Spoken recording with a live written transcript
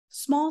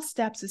Small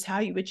steps is how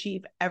you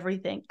achieve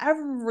everything.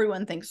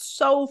 Everyone thinks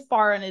so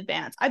far in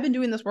advance. I've been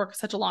doing this work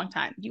such a long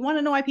time. Do you want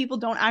to know why people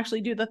don't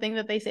actually do the thing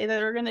that they say that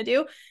they're going to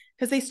do?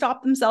 Because they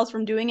stop themselves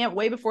from doing it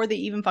way before they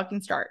even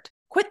fucking start.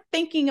 Quit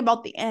thinking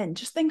about the end.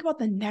 Just think about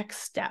the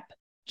next step.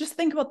 Just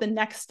think about the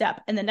next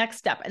step and the next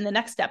step and the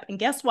next step. And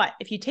guess what?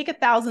 If you take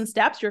 1,000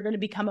 steps, you're going to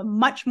become a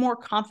much more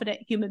confident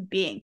human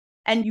being.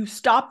 And you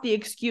stop the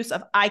excuse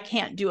of, I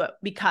can't do it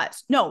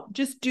because. No,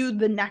 just do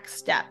the next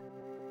step.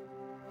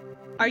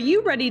 Are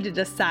you ready to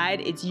decide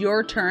it's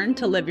your turn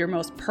to live your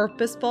most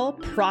purposeful,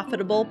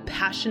 profitable,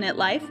 passionate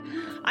life?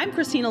 I'm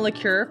Christina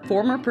LaCure,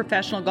 former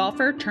professional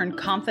golfer turned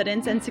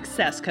confidence and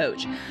success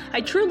coach.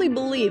 I truly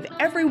believe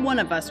every one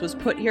of us was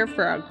put here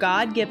for a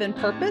God-given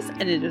purpose,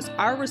 and it is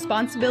our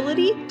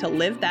responsibility to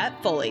live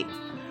that fully.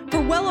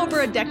 For well over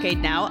a decade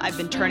now, I've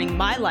been turning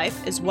my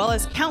life, as well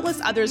as countless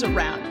others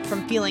around,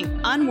 from feeling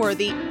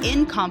unworthy,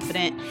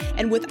 inconfident,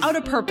 and without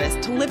a purpose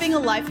to living a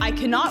life I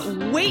cannot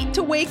wait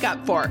to wake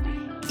up for,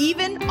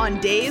 even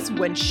on days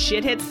when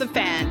shit hits the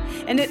fan.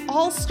 And it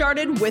all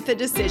started with a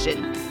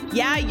decision.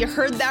 Yeah, you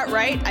heard that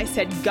right. I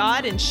said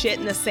God and shit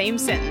in the same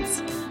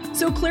sentence.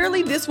 So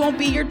clearly this won't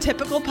be your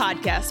typical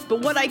podcast,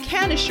 but what I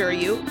can assure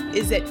you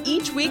is that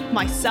each week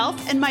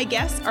myself and my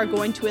guests are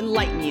going to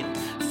enlighten you,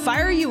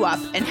 fire you up,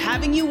 and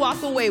having you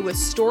walk away with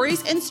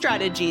stories and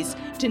strategies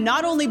to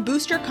not only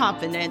boost your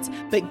confidence,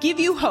 but give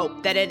you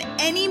hope that at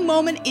any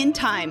moment in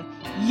time,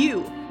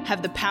 you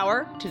have the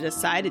power to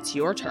decide it's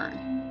your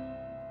turn.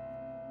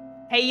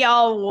 Hey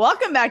y'all,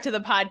 welcome back to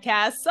the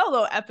podcast,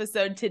 solo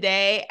episode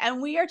today.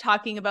 And we are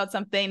talking about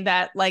something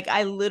that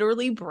I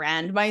literally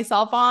brand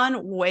myself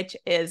on, which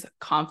is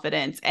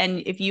confidence.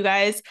 And if you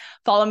guys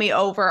follow me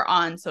over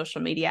on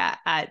social media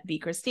at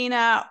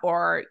bchristina,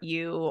 or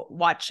you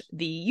watch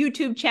the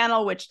YouTube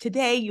channel, which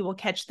today you will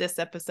catch this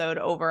episode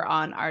over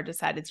on our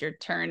Decide It's Your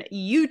Turn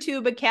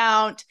YouTube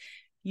account.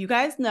 You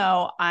guys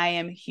know I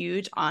am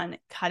huge on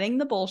cutting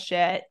the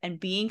bullshit and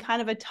being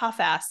kind of a tough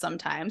ass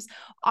sometimes.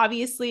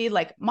 Obviously,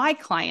 my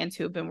clients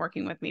who have been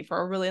working with me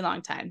for a really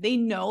long time, they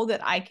know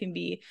that I can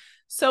be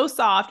so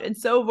soft and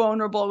so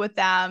vulnerable with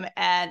them,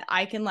 and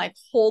I can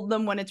hold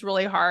them when it's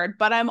really hard.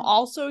 But I'm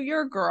also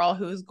your girl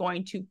who's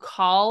going to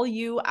call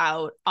you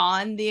out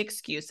on the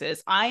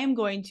excuses. I am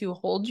going to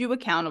hold you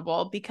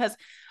accountable, because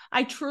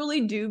I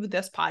truly do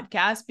this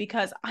podcast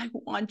because I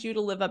want you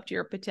to live up to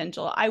your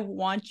potential. I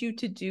want you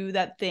to do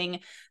that thing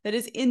that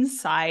is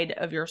inside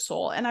of your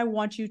soul, and I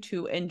want you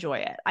to enjoy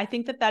it. I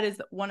think that is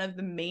one of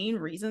the main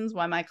reasons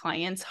why my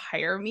clients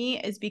hire me,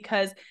 is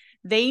because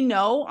they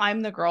know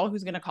I'm the girl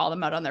who's going to call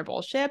them out on their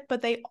bullshit,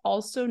 but they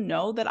also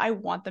know that I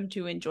want them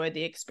to enjoy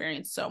the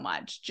experience so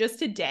much. Just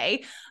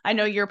today, I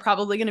know you're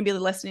probably going to be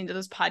listening to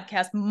this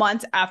podcast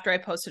months after I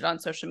posted on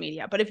social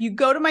media, but if you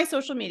go to my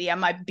social media,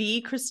 my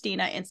B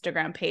Christina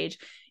Instagram page,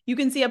 you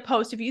can see a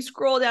post. If you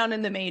scroll down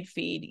in the main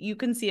feed, you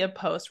can see a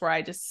post where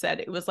I just said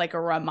it was like a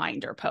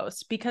reminder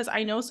post, because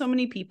I know so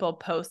many people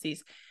post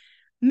these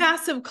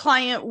massive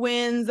client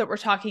wins that we're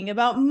talking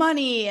about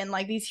money and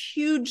these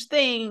huge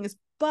things.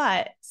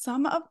 But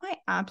some of my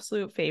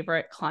absolute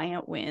favorite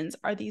client wins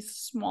are these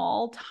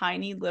small,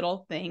 tiny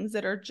little things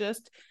that are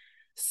just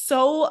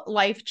so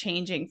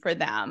life-changing for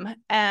them.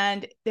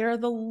 And they're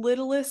the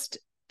littlest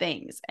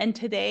things. And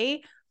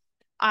today,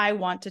 I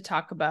want to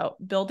talk about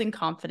building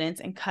confidence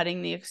and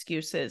cutting the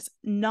excuses,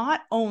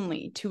 not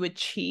only to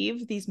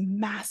achieve these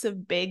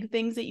massive, big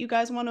things that you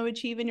guys want to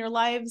achieve in your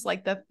lives,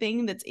 like the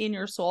thing that's in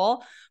your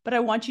soul, but I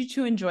want you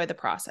to enjoy the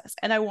process.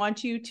 And I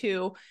want you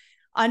to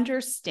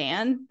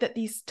understand that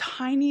these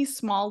tiny,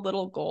 small,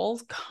 little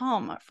goals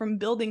come from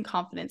building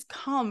confidence,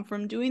 come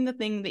from doing the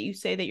thing that you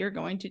say that you're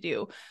going to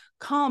do,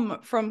 come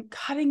from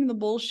cutting the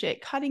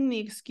bullshit, cutting the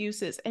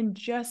excuses, and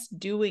just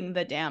doing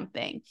the damn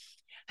thing.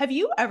 Have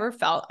you ever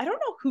felt, I don't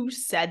know who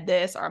said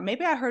this, or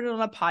maybe I heard it on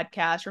a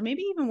podcast, or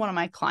maybe even one of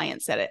my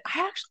clients said it.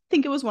 I actually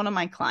think it was one of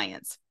my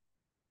clients.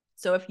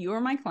 So if you are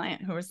my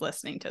client who is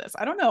listening to this,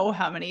 I don't know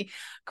how many,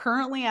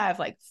 currently I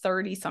have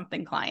 30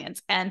 something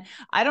clients, and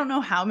I don't know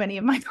how many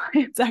of my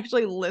clients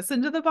actually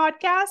listen to the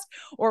podcast,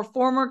 or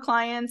former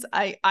clients.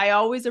 I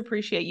always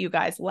appreciate you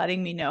guys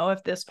letting me know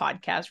if this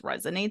podcast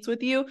resonates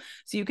with you.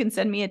 So you can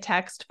send me a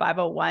text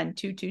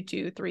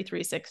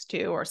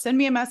 501-222-3362, or send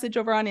me a message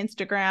over on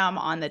Instagram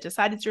on the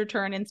Decide It's Your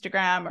Turn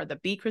Instagram, or the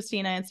B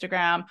Christina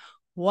Instagram,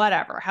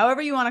 whatever,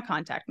 however you want to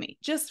contact me,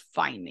 just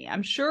find me.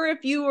 I'm sure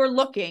if you are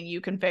looking,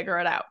 you can figure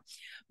it out.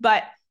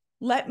 But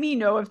let me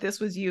know if this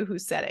was you who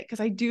said it, because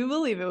I do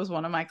believe it was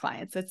one of my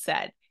clients that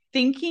said,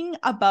 thinking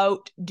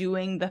about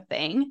doing the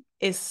thing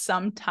is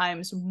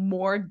sometimes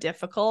more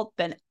difficult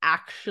than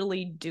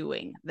actually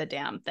doing the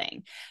damn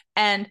thing.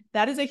 And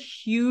that is a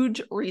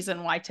huge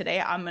reason why today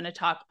I'm going to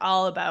talk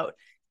all about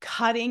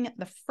cutting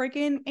the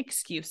friggin'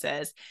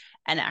 excuses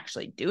and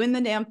actually doing the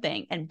damn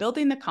thing and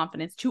building the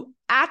confidence to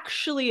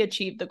actually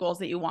achieve the goals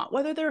that you want,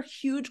 whether they're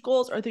huge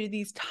goals or they're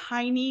these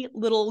tiny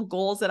little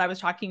goals that I was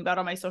talking about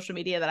on my social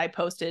media that I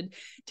posted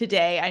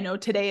today. I know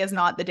today is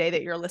not the day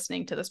that you're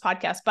listening to this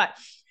podcast, but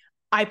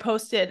I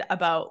posted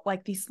about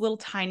like these little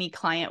tiny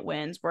client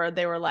wins where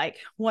they were like,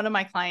 one of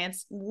my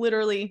clients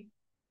literally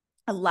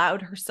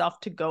allowed herself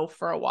to go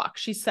for a walk.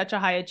 She's such a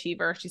high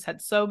achiever. She's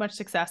had so much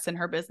success in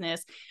her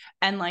business.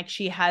 And like,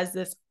 she has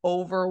this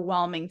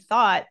overwhelming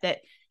thought that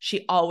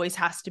she always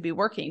has to be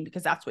working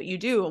because that's what you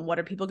do. And what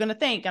are people going to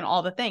think and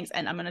all the things.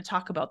 And I'm going to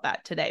talk about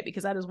that today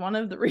because that is one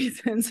of the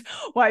reasons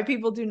why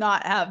people do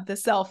not have the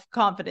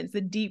self-confidence, the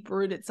deep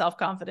rooted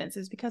self-confidence,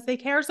 is because they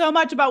care so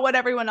much about what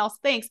everyone else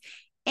thinks.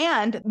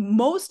 And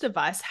most of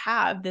us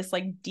have this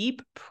like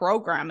deep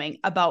programming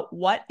about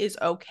what is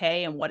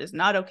okay and what is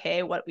not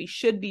okay, what we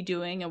should be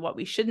doing and what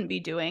we shouldn't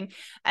be doing.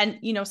 And,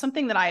 you know,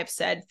 something that I have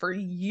said for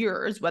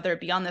years, whether it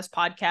be on this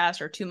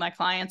podcast or to my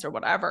clients or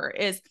whatever,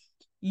 is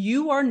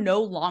you are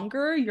no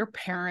longer your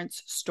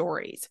parents'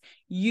 stories.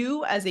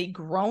 You, as a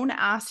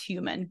grown-ass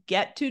human,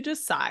 get to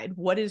decide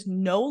what is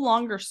no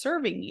longer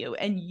serving you,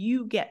 and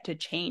you get to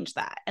change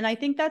that. And I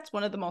think that's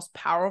one of the most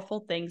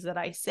powerful things that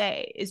I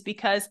say, is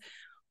because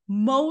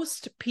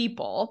most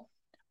people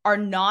are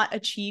not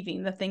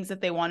achieving the things that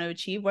they want to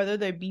achieve, whether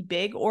they be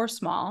big or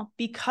small,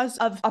 because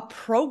of a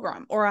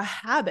program or a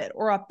habit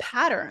or a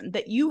pattern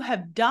that you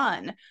have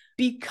done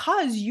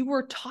because you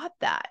were taught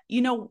that.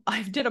 You know,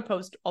 I did a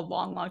post a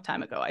long, long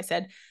time ago. I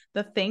said,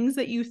 the things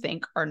that you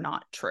think are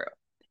not true.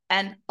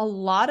 And a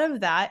lot of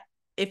that,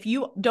 if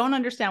you don't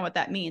understand what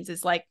that means,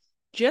 is like,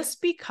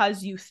 just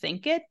because you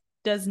think it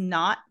does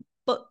not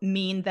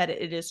mean that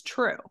it is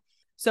true.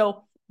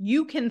 So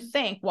you can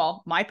think,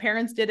 well, my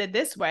parents did it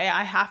this way,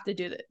 I have to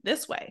do it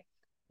this way.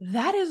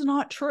 That is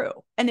not true.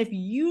 And if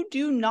you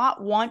do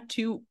not want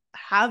to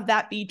have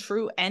that be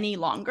true any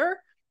longer,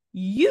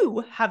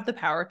 you have the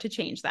power to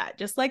change that.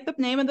 Just like the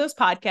name of this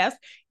podcast,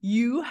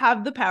 you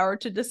have the power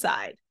to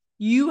decide.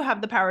 You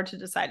have the power to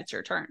decide it's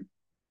your turn.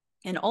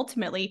 And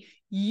ultimately,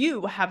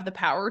 you have the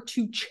power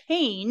to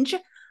change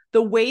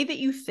the way that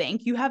you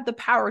think. You have the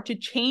power to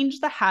change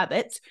the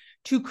habits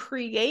to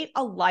create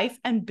a life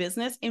and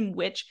business in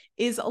which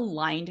is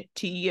aligned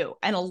to you.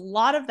 And a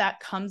lot of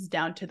that comes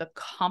down to the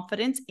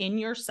confidence in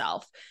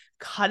yourself,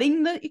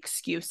 cutting the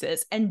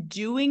excuses and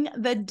doing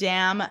the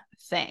damn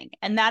thing.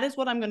 And that is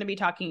what I'm going to be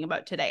talking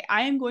about today.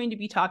 I am going to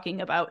be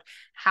talking about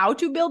how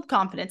to build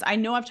confidence. I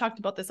know I've talked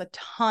about this a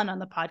ton on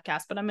the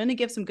podcast, but I'm going to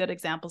give some good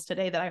examples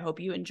today that I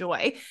hope you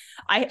enjoy.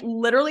 I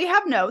literally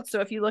have notes.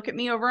 So if you look at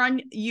me over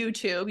on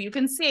YouTube, you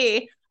can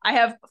see I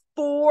have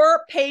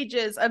 4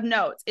 pages of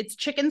notes. It's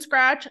chicken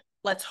scratch.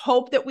 Let's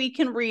hope that we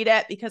can read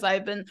it, because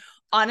I've been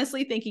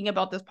honestly thinking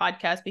about this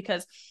podcast,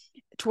 because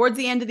towards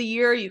the end of the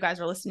year, you guys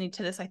are listening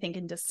to this, I think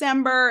in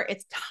December,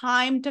 it's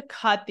time to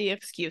cut the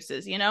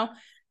excuses. You know,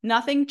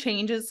 nothing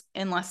changes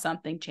unless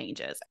something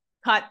changes.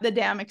 Cut the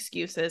damn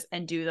excuses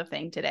and do the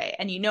thing today.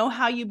 And you know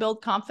how you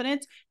build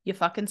confidence? You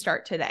fucking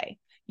start today.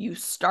 You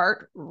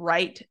start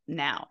right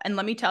now. And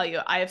let me tell you,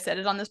 I have said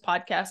it on this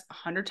podcast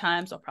 100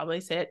 times. I'll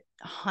probably say it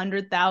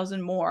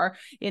 100,000 more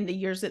in the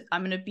years that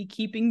I'm going to be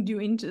keeping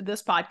doing to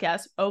this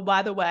podcast. Oh,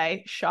 by the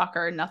way,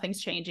 shocker, nothing's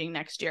changing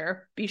next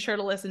year. Be sure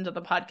to listen to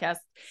the podcast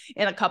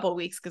in a couple of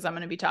weeks, because I'm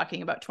going to be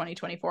talking about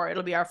 2024.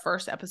 It'll be our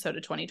first episode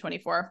of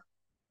 2024.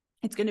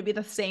 It's going to be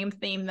the same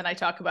theme that I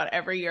talk about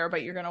every year,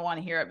 but you're going to want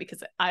to hear it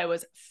because I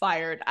was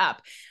fired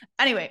up.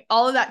 Anyway,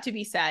 all of that to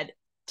be said,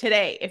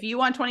 today, if you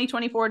want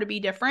 2024 to be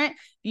different, if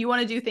you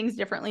want to do things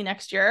differently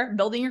next year,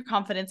 building your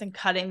confidence and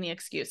cutting the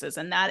excuses.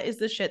 And that is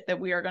the shit that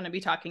we are going to be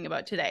talking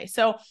about today.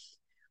 So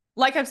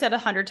like I've said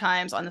 100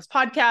 times on this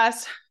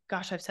podcast,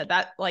 gosh, I've said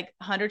that like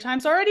 100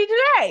 times already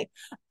today.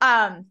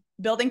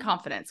 Building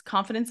confidence.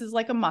 Confidence is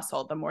like a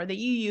muscle. The more that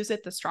you use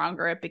it, the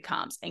stronger it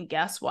becomes. And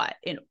guess what?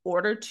 In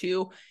order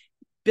to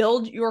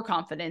build your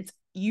confidence,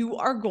 you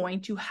are going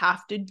to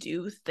have to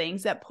do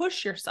things that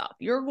push yourself.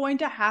 You're going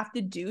to have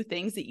to do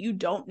things that you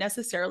don't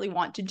necessarily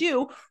want to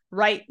do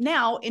right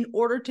now in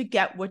order to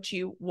get what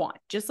you want.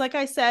 Just like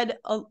I said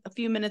a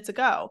few minutes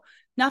ago,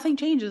 nothing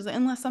changes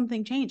unless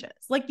something changes.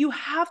 Like, you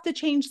have to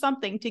change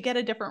something to get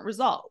a different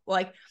result.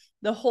 Like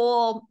the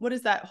whole, what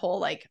is that whole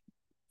like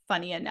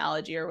funny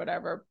analogy or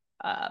whatever,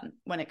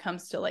 when it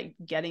comes to like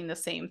getting the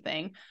same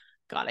thing?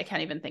 God, I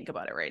can't even think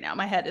about it right now.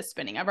 My head is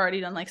spinning. I've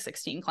already done like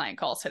 16 client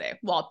calls today.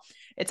 Well,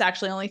 it's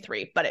actually only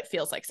 3, but it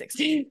feels like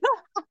 16.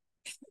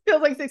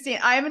 Feels like 16.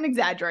 I am an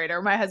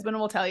exaggerator. My husband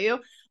will tell you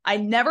I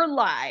never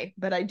lie,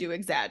 but I do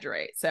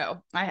exaggerate.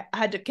 So I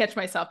had to catch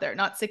myself there.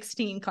 Not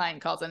 16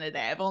 client calls in a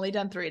day. I've only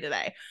done 3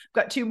 today. I've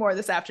got 2 more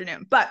this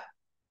afternoon. But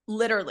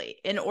literally,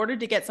 in order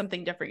to get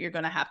something different, you're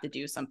going to have to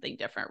do something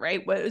different,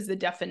 right? What is the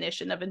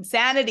definition of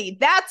insanity?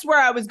 That's where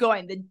I was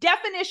going. The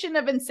definition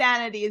of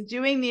insanity is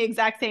doing the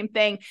exact same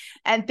thing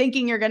and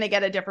thinking you're going to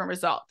get a different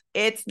result.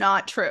 It's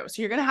not true.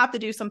 So you're going to have to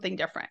do something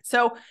different.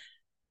 So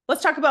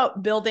let's talk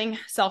about building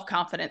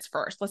self-confidence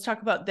first. Let's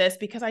talk about this,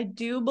 because I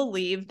do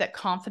believe that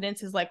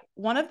confidence is like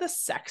one of the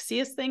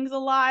sexiest things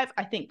alive.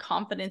 I think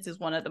confidence is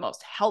one of the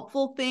most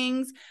helpful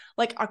things.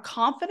 Like a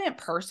confident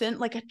person,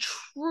 like a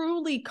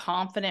truly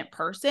confident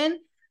person,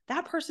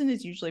 that person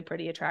is usually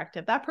pretty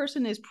attractive. That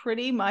person is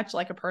pretty much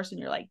like a person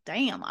you're like,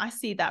 damn, I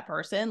see that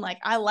person. Like,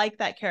 I like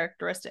that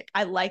characteristic.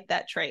 I like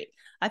that trait.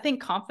 I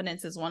think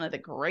confidence is one of the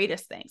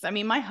greatest things. I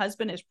mean, my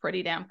husband is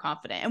pretty damn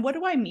confident. And what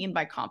do I mean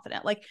by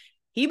confident? Like,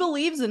 he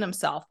believes in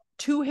himself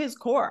to his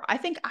core. I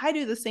think I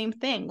do the same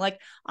thing. Like,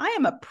 I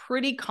am a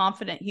pretty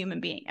confident human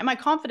being. Am I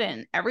confident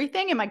in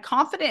everything? Am I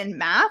confident in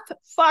math?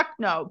 Fuck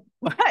no.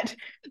 But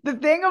the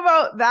thing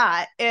about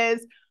that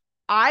is,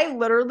 I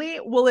literally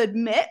will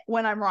admit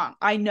when I'm wrong.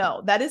 I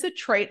know that is a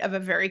trait of a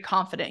very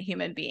confident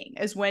human being,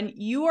 is when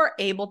you are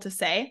able to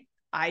say,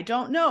 I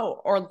don't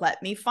know, or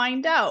let me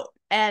find out.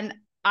 And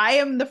I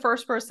am the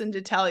first person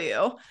to tell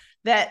you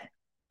that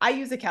I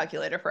use a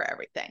calculator for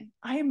everything.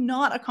 I am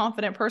not a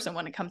confident person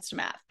when it comes to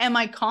math. Am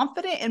I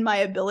confident in my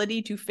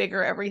ability to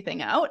figure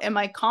everything out? Am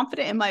I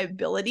confident in my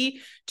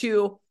ability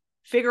to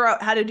figure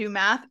out how to do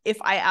math if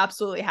I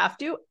absolutely have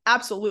to?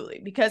 Absolutely.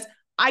 Because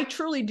I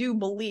truly do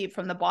believe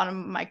from the bottom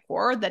of my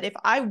core that if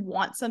I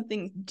want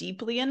something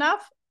deeply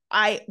enough,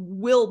 I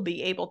will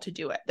be able to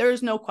do it. There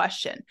is no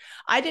question.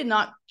 I did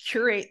not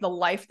curate the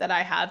life that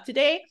I have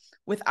today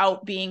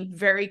without being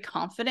very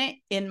confident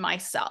in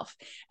myself.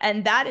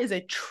 And that is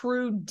a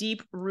true,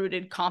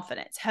 deep-rooted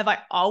confidence. Have I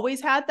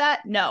always had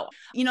that? No.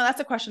 You know,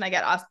 that's a question I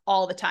get asked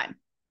all the time.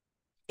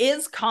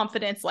 Is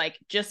confidence like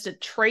just a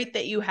trait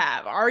that you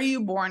have? Are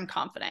you born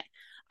confident?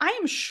 I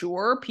am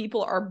sure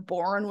people are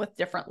born with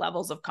different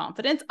levels of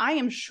confidence. I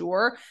am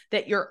sure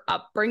that your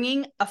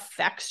upbringing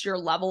affects your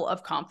level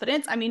of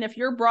confidence. I mean, if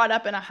you're brought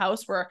up in a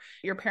house where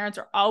your parents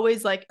are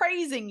always like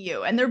praising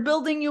you and they're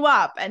building you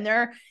up and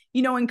they're,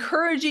 you know,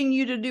 encouraging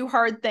you to do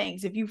hard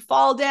things. If you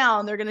fall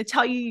down, they're going to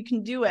tell you you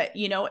can do it.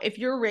 You know, if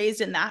you're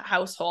raised in that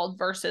household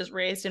versus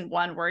raised in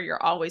one where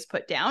you're always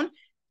put down,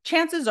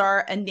 chances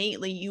are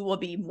innately you will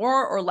be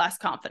more or less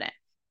confident.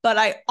 But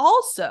I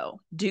also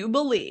do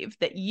believe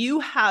that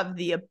you have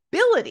the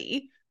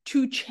ability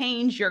to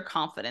change your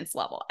confidence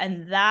level.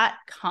 And that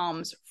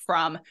comes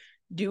from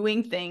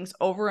doing things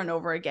over and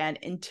over again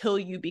until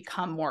you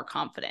become more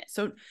confident.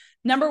 So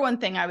number one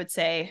thing I would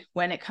say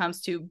when it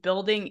comes to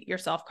building your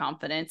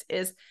self-confidence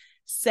is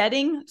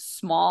setting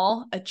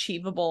small,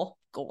 achievable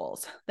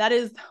goals. That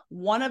is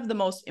one of the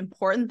most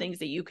important things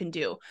that you can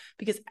do,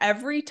 because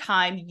every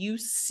time you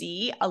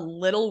see a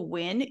little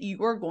win,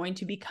 you are going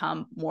to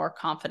become more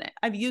confident.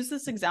 I've used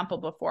this example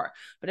before,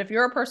 but if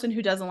you're a person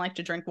who doesn't like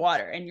to drink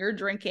water and you're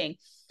drinking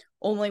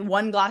only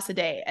 1 glass a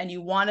day and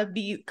you want to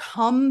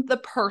become the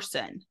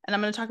person, and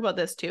I'm going to talk about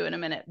this too in a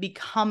minute,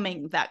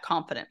 becoming that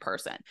confident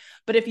person.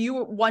 But if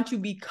you want to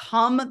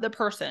become the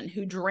person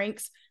who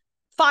drinks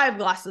 5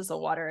 glasses of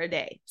water a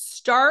day,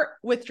 start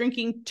with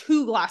drinking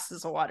 2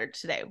 glasses of water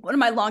today. One of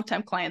my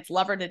longtime clients,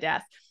 love her to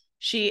death.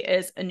 She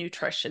is a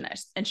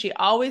nutritionist and she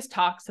always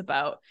talks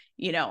about,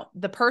 you know,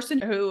 the person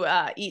who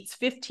eats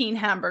 15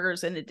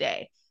 hamburgers in a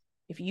day.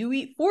 If you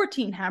eat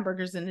 14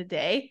 hamburgers in a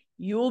day,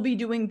 you will be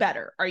doing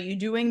better. Are you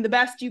doing the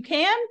best you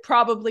can?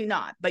 Probably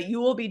not, but you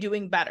will be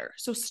doing better.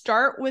 So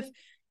start with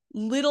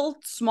little,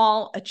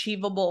 small,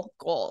 achievable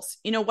goals.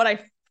 You know what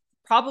I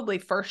probably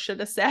first should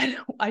have said?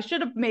 I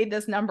should have made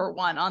this number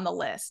 1 on the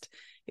list.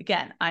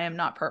 Again, I am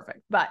not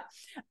perfect, but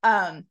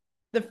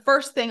the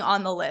first thing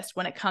on the list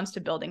when it comes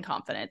to building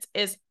confidence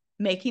is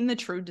making the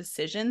true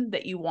decision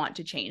that you want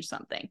to change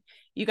something.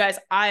 You guys,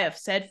 I have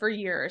said for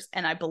years,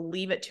 and I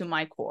believe it to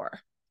my core,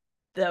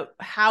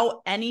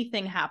 how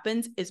anything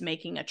happens is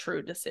making a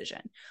true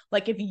decision.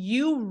 Like if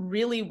you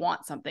really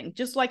want something,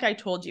 just like I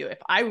told you, if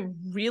I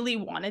really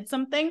wanted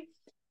something,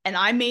 and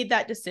I made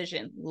that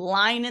decision,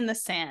 line in the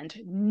sand,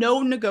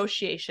 no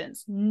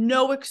negotiations,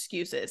 no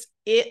excuses,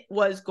 it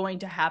was going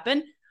to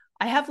happen.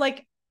 I have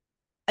like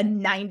a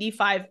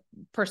 95%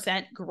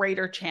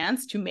 greater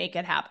chance to make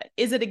it happen.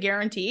 Is it a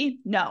guarantee?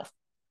 No.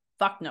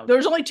 Fuck no.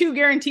 There's only 2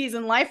 guarantees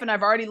in life, and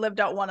I've already lived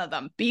out one of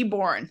them. Be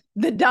born.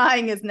 The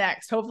dying is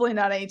next. Hopefully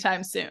not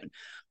anytime soon.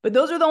 But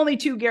those are the only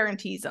 2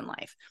 guarantees in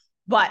life.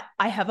 But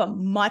I have a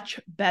much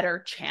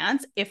better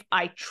chance if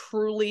I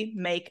truly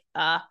make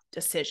a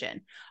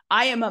decision.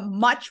 I am a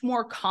much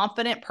more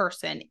confident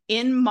person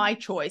in my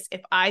choice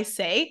if I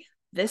say,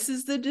 this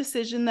is the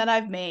decision that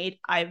I've made.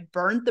 I've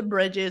burned the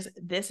bridges.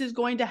 This is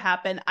going to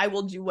happen. I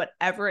will do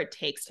whatever it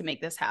takes to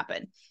make this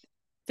happen.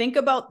 Think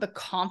about the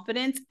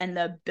confidence and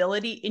the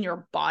ability in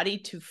your body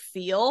to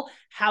feel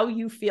how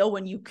you feel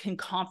when you can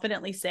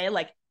confidently say,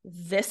 like,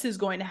 this is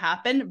going to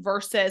happen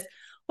versus,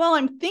 well,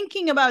 I'm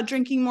thinking about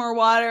drinking more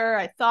water.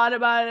 I thought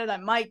about it. I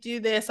might do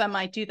this. I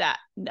might do that.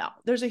 No,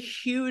 there's a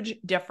huge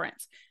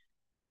difference.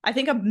 I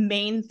think a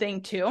main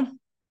thing too,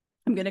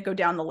 I'm going to go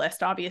down the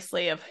list,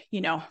 obviously, of, you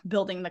know,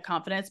 building the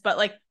confidence, but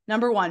like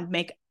number 1,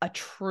 make a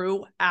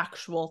true,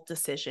 actual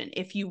decision.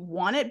 If you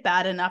want it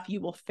bad enough,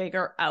 you will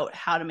figure out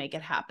how to make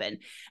it happen.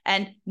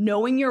 And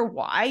knowing your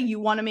why you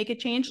want to make a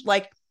change,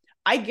 like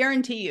I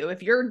guarantee you,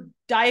 if you're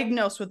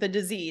diagnosed with a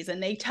disease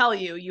and they tell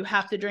you you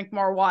have to drink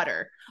more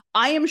water,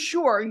 I am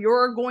sure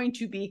you're going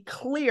to be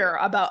clear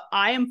about,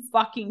 I am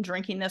fucking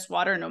drinking this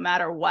water no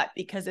matter what,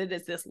 because it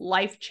is this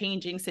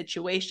life-changing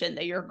situation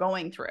that you're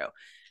going through.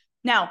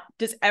 Now,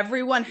 does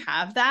everyone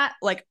have that,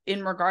 like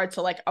in regard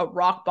to like a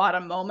rock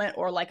bottom moment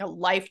or like a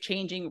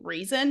life-changing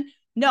reason?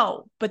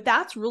 No, but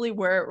that's really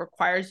where it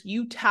requires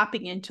you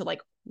tapping into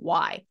like,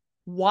 why?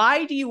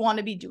 Why do you want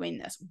to be doing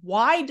this?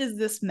 Why does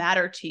this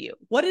matter to you?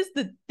 What is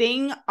the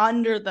thing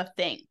under the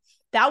thing?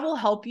 That will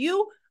help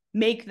you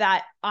make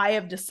that I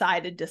have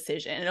decided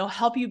decision. It'll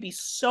help you be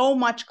so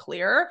much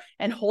clearer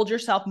and hold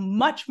yourself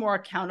much more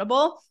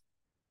accountable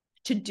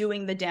to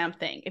doing the damn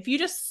thing. If you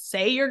just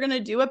say you're going to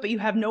do it, but you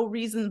have no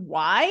reason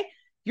why,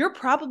 you're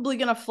probably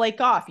going to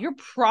flake off. You're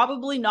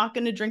probably not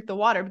going to drink the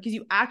water because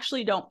you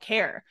actually don't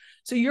care.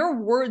 So your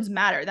words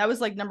matter. That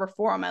was like number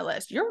 4 on my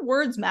list. Your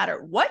words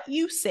matter. What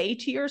you say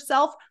to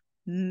yourself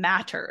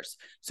matters.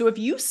 So if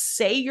you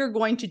say you're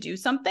going to do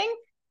something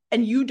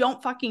and you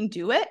don't fucking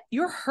do it,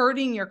 you're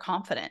hurting your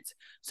confidence.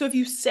 So if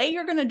you say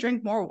you're going to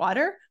drink more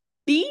water,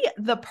 be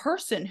the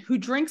person who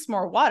drinks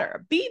more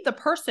water. Be the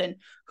person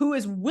who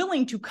is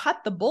willing to cut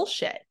the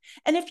bullshit.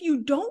 And if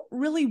you don't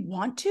really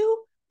want to,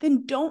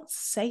 then don't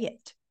say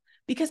it.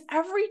 Because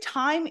every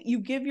time you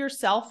give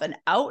yourself an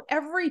out,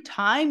 every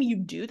time you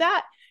do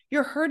that,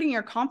 you're hurting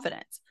your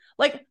confidence.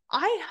 Like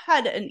I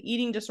had an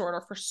eating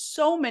disorder for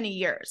so many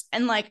years.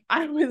 And like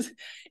it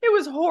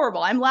was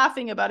horrible. I'm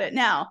laughing about it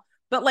now.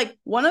 But like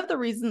one of the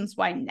reasons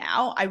why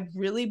now I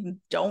really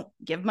don't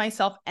give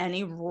myself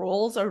any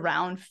rules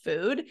around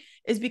food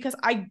is because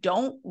I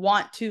don't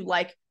want to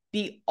like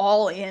be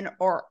all in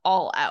or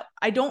all out.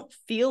 I don't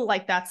feel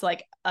like that's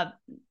like a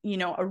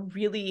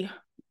really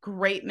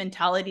great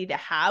mentality to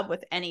have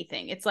with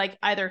anything. It's like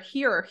either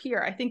here or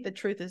here. I think the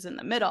truth is in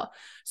the middle.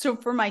 So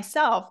for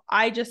myself,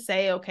 I just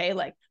say, okay,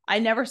 like I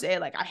never say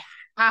like I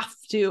have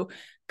to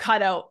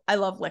cut out. I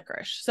love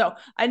licorice. So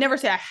I never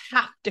say I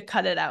have to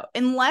cut it out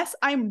unless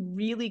I'm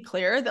really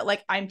clear that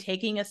like I'm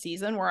taking a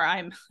season where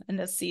I'm in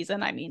this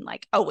season, I mean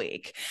like a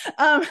week,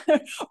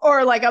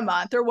 or like a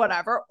month or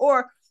whatever,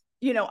 or,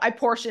 I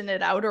portion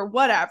it out or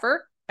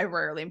whatever. I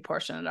rarely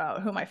portion it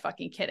out. Who am I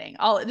fucking kidding?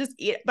 I'll just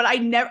eat it. But I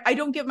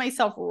don't give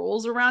myself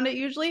rules around it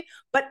usually.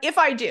 But if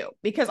I do,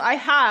 because I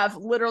have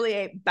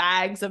literally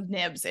bags of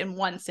nibs in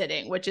one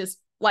sitting, which is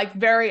like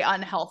very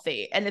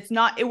unhealthy. And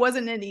it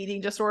wasn't an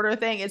eating disorder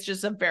thing. It's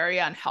just a very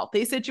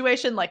unhealthy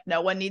situation. Like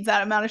no one needs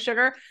that amount of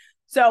sugar.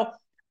 So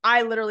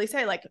I literally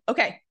say like,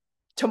 okay,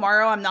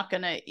 tomorrow I'm not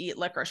going to eat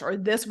licorice, or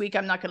this week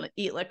I'm not going to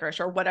eat licorice,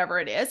 or whatever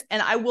it is.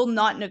 And I will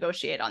not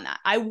negotiate on that.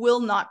 I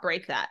will not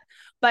break that.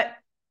 But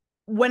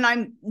when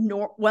I'm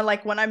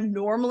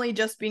normally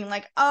just being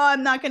like, oh,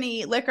 I'm not going to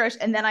eat licorice,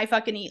 and then I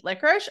fucking eat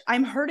licorice,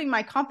 I'm hurting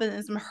my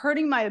confidence. I'm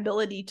hurting my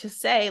ability to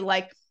say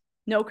like,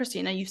 no,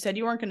 Christina, you said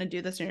you weren't going to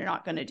do this and you're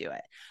not going to do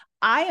it.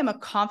 I am a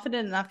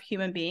confident enough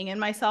human being in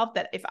myself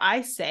that if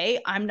I say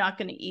I'm not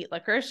going to eat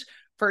licorice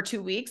for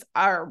 2 weeks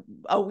or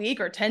a week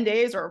or 10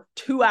 days or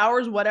 2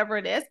 hours, whatever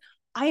it is,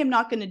 I am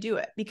not going to do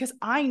it, because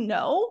I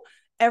know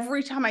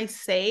every time I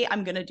say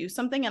I'm going to do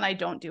something and I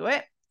don't do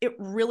it, it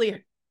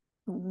really,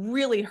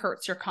 really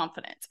hurts your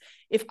confidence.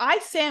 If I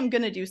say I'm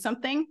going to do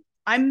something,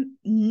 I'm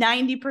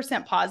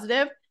 90%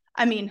 positive.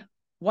 I mean,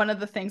 one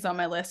of the things on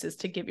my list is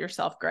to give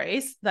yourself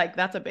grace. Like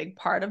that's a big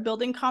part of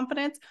building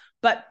confidence.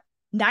 But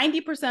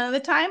 90% of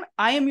the time,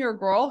 I am your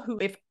girl who,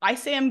 if I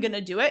say I'm going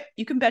to do it,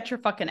 you can bet your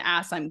fucking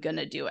ass I'm going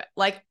to do it.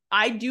 Like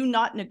I do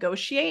not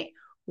negotiate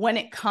when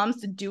it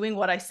comes to doing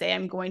what I say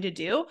I'm going to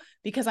do,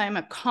 because I am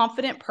a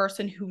confident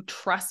person who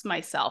trusts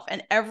myself.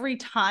 And every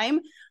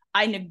time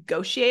I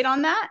negotiate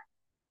on that,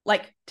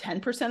 like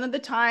 10% of the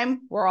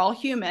time, we're all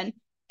human,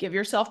 give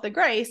yourself the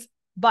grace,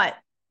 but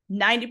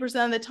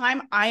 90% of the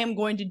time, I am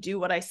going to do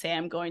what I say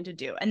I'm going to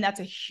do. And that's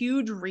a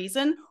huge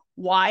reason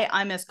why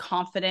I'm as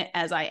confident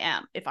as I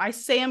am. If I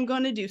say I'm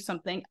going to do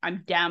something,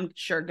 I'm damn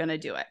sure going to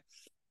do it.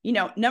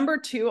 Number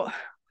two,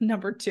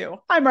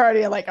 I'm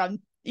already like,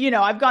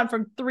 I've gone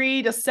from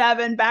 3 to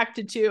 7 back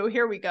to 2.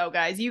 Here we go,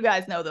 guys. You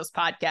guys know this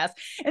podcast.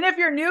 And if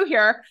you're new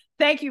here,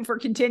 thank you for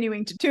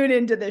continuing to tune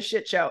into this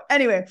shit show.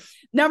 Anyway,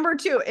 number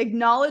 2,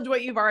 acknowledge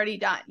what you've already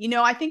done.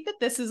 I think that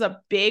this is a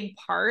big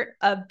part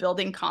of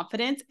building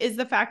confidence, is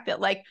the fact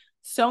that like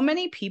so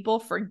many people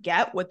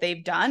forget what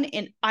they've done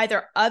in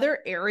either other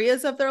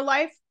areas of their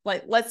life.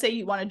 Like, let's say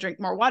you want to drink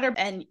more water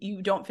and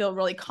you don't feel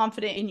really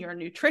confident in your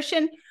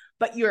nutrition,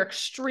 but you're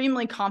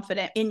extremely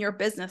confident in your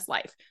business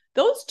life.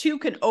 Those two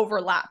can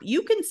overlap.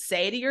 You can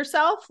say to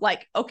yourself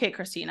like, okay,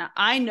 Christina,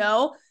 I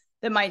know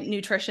that my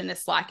nutrition is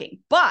slacking,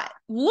 but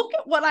look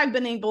at what I've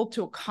been able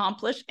to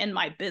accomplish in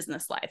my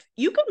business life.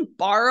 You can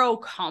borrow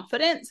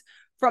confidence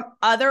from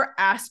other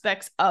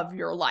aspects of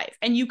your life,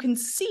 and you can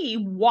see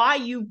why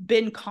you've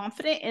been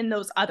confident in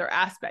those other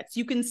aspects.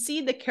 You can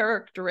see the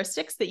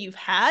characteristics that you've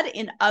had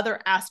in other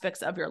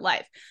aspects of your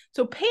life.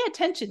 So pay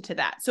attention to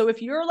that. So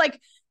if you're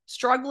like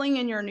struggling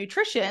in your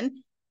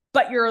nutrition,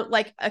 but you're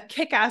like a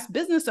kick-ass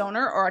business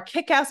owner or a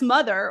kick-ass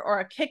mother or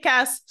a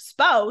kick-ass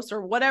spouse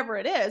or whatever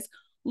it is,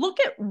 look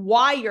at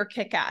why you're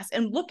kick-ass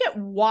and look at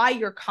why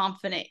you're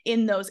confident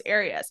in those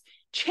areas.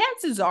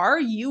 Chances are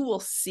you will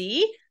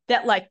see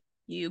that like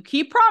you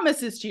keep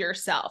promises to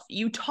yourself,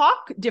 you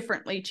talk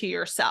differently to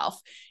yourself,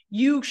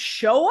 You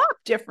show up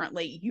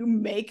differently. You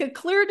make a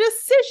clear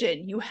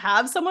decision. You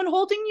have someone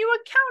holding you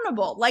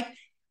accountable. Like,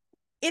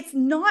 it's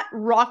not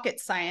rocket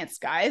science,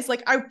 guys.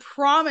 Like, I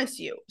promise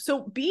you.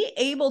 So be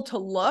able to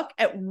look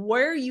at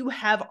where you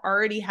have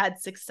already had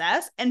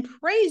success and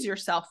praise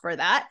yourself for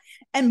that,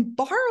 and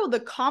borrow the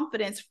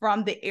confidence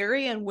from the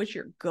area in which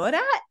you're good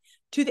at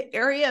to the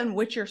area in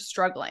which you're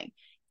struggling.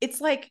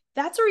 It's like,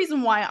 that's a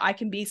reason why I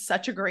can be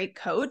such a great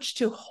coach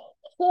to a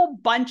whole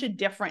bunch of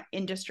different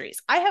industries.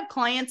 I have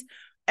clients,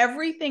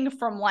 everything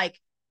from like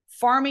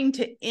farming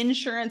to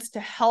insurance to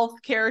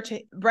healthcare to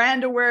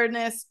brand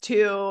awareness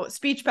to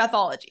speech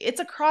pathology. It's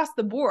across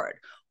the board.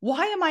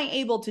 Why am I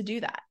able to do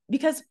that?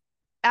 Because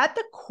at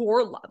the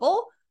core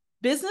level,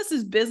 business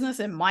is business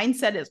and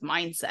mindset is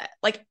mindset.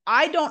 Like,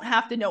 I don't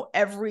have to know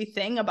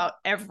everything about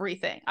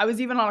everything. I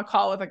was even on a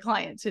call with a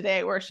client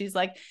today where she's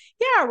like,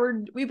 yeah,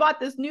 we bought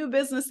this new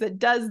business that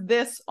does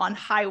this on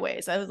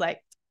highways. I was like,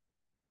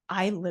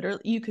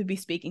 you could be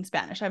speaking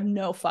Spanish. I have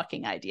no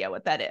fucking idea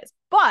what that is,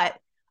 but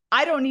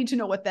I don't need to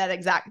know what that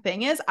exact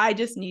thing is. I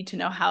just need to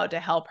know how to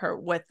help her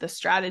with the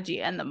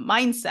strategy and the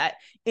mindset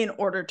in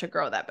order to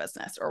grow that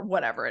business or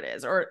whatever it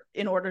is, or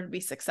in order to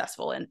be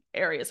successful in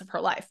areas of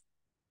her life.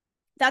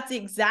 That's the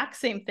exact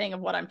same thing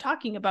of what I'm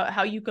talking about,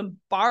 how you can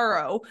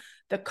borrow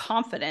the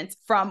confidence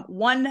from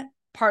one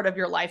part of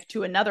your life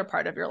to another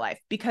part of your life,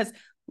 because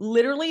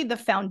literally the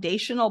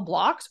foundational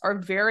blocks are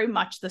very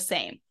much the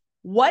same.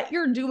 What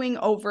you're doing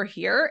over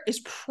here is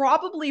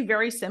probably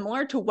very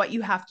similar to what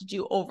you have to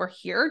do over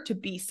here to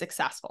be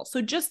successful.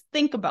 So just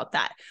think about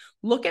that.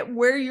 Look at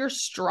where you're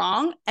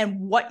strong and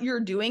what you're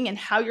doing and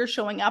how you're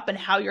showing up and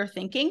how you're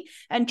thinking,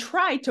 and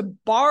try to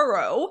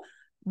borrow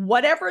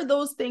whatever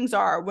those things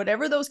are,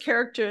 whatever those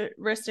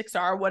characteristics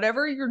are,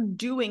 whatever you're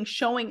doing,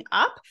 showing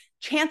up.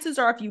 Chances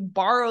are, if you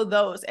borrow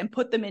those and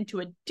put them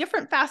into a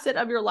different facet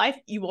of your life,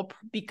 you will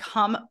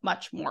become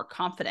much more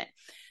confident.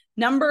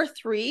 Number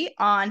 3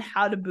 on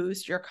how to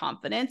boost your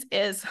confidence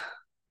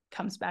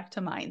comes back to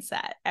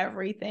mindset.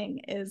 Everything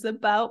is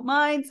about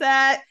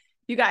mindset.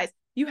 You guys,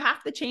 you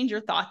have to change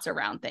your thoughts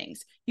around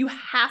things. You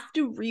have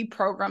to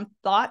reprogram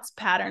thoughts,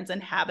 patterns,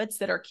 and habits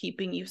that are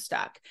keeping you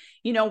stuck.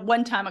 You know,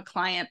 one time a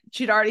client,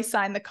 she'd already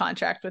signed the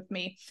contract with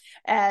me,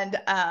 and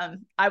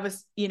I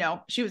was,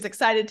 she was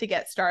excited to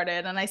get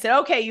started. And I said,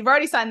 okay, you've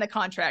already signed the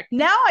contract.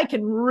 Now I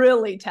can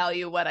really tell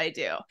you what I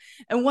do.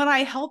 And what I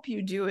help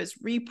you do is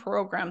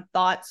reprogram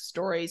thoughts,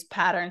 stories,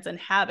 patterns, and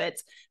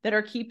habits that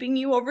are keeping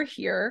you over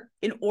here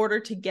in order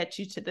to get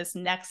you to this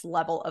next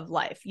level of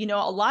life. You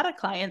know, a lot of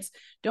clients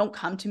don't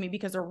come to me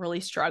because they're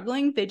really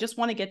struggling. They just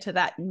want to get to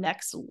that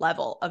next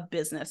level of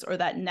business, or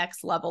that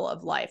next level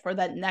of life, or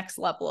that next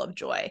level of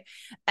joy.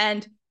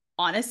 And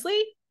honestly,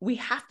 we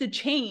have to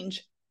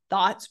change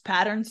thoughts,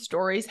 patterns,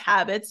 stories,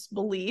 habits,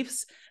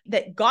 beliefs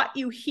that got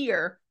you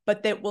here,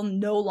 but that will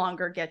no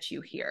longer get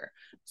you here.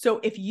 So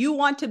if you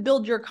want to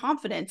build your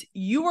confidence,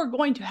 you are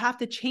going to have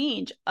to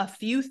change a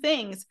few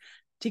things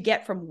to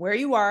get from where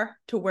you are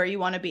to where you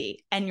want to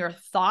be. And your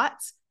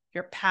thoughts,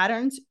 your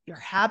patterns, your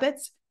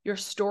habits, your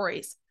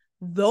stories,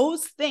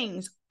 those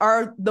things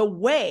are the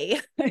way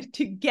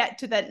to get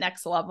to that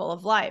next level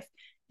of life.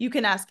 You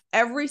can ask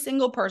every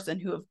single person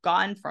who have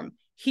gone from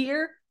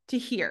here to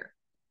here.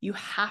 You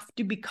have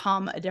to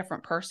become a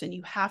different person.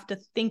 You have to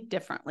think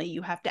differently.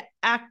 You have to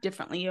act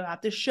differently. You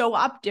have to show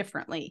up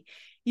differently.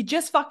 You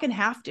just fucking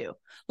have to.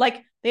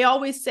 Like they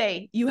always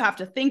say, you have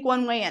to think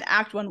one way and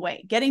act one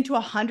way. Getting to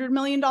 $100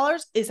 million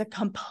is a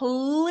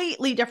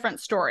completely different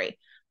story.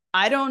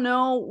 I don't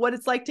know what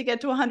it's like to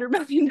get to $100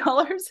 million,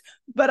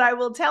 but I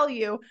will tell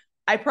you,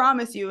 I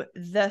promise you,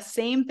 the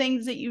same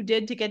things that you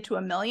did to get to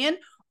 $1 million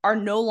are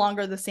no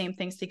longer the same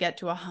things to get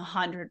to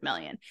 100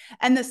 million.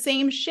 And the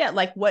same shit,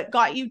 like what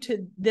got you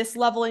to this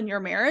level in your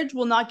marriage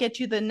will not get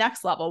you the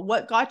next level.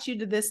 What got you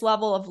to this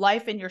level of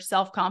life and your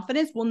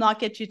self-confidence will not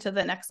get you to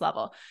the next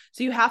level.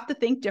 So you have to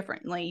think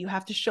differently. You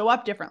have to show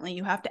up differently.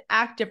 You have to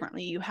act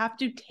differently. You have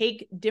to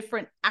take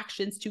different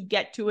actions to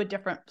get to a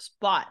different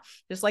spot.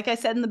 Just like I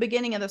said in the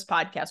beginning of this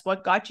podcast,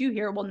 what got you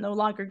here will no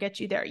longer get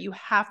you there. You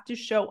have to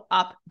show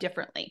up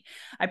differently.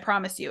 I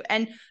promise you.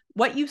 And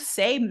what you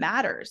say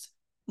matters.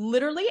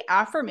 Literally,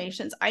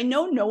 affirmations. I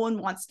know no one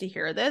wants to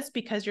hear this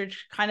because you're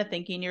kind of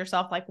thinking to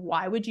yourself, like,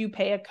 why would you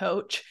pay a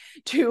coach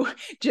to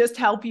just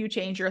help you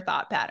change your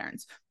thought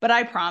patterns? But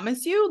I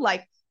promise you,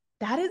 like,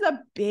 that is a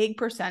big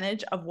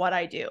percentage of what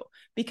I do,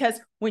 because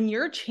when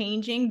you're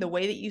changing the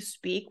way that you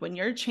speak, when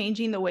you're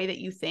changing the way that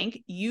you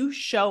think, you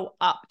show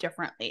up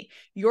differently.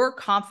 Your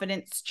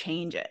confidence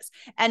changes.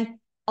 And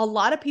a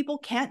lot of people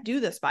can't do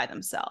this by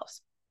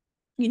themselves.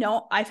 You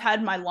know, I've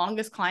had my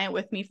longest client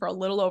with me for a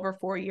little over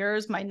 4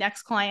 years. My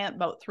next client,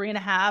 about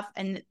 3.5.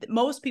 And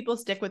most people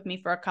stick with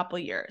me for a couple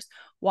of years.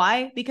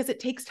 Why? Because it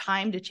takes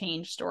time to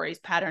change stories,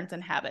 patterns,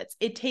 and habits.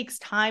 It takes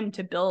time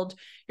to build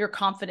your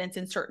confidence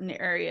in certain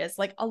areas.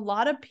 Like a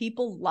lot of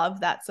people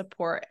love that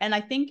support. And I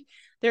think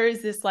there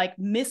is this like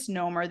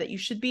misnomer that you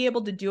should be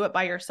able to do it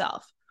by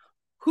yourself.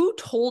 Who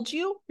told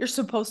you you're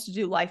supposed to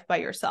do life by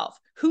yourself?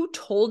 Who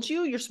told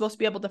you you're supposed to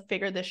be able to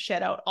figure this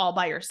shit out all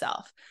by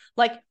yourself?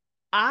 Like,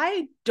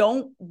 I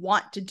don't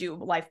want to do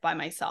life by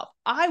myself.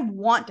 I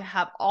want to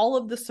have all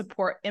of the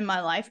support in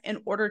my life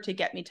in order to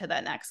get me to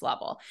that next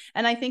level.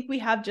 And I think we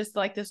have just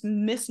like this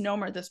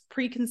misnomer, this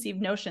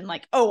preconceived notion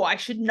like, oh, I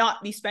should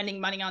not be spending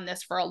money on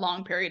this for a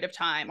long period of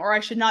time, or I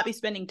should not be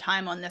spending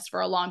time on this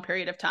for a long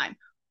period of time.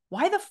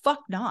 Why the fuck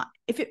not?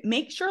 If it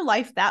makes your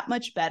life that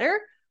much better,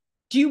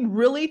 do you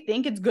really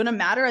think it's going to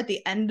matter at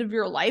the end of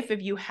your life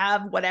if you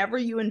have whatever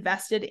you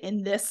invested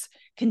in this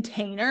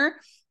container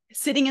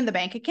sitting in the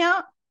bank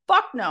account?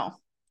 Fuck no.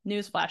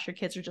 Newsflash, your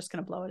kids are just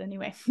going to blow it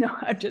anyway. No,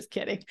 I'm just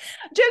kidding.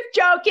 Just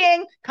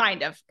joking.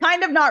 Kind of,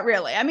 not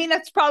really. I mean,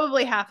 it's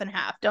probably half and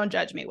half. Don't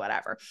judge me,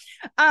 whatever.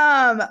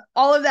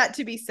 All of that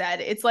to be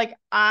said, it's like,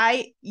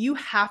 you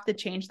have to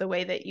change the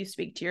way that you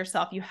speak to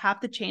yourself. You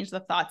have to change the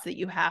thoughts that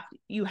you have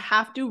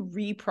to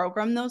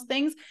reprogram those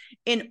things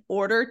in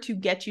order to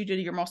get you to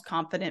your most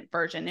confident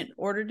version, in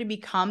order to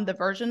become the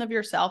version of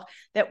yourself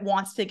that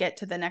wants to get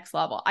to the next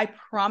level. I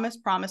promise.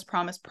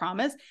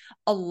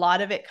 A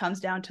lot of it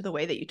comes down to the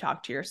way that you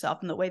talk to yourself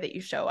and the way that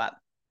you show up.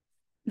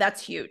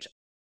 That's huge.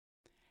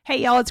 Hey,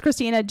 y'all, it's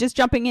Christina. Just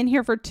jumping in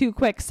here for 2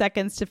 quick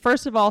seconds to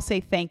first of all say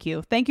thank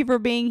you. Thank you for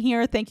being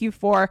here. Thank you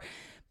for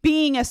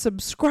being a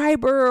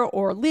subscriber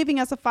or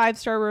leaving us a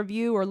 5-star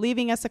review or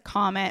leaving us a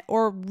comment,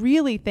 or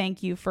really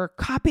thank you for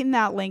copying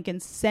that link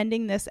and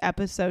sending this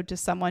episode to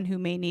someone who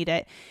may need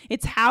it.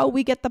 It's how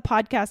we get the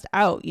podcast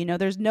out. You know,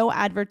 there's no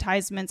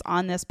advertisements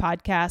on this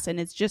podcast, and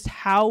it's just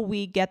how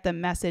we get the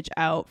message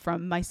out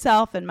from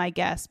myself and my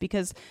guests,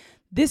 because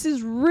this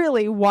is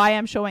really why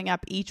I'm showing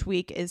up each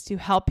week, is to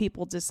help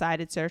people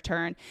decide it's their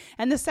turn.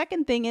 And the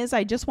second thing is,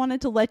 I just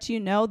wanted to let you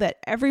know that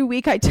every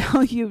week I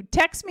tell you,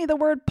 text me the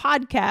word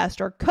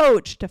podcast or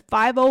coach to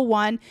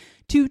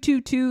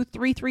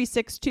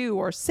 501-222-3362,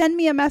 or send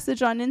me a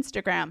message on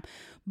Instagram.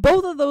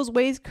 Both of those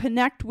ways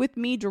connect with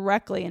me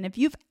directly. And if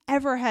you've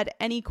ever had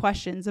any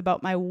questions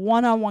about my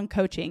one-on-one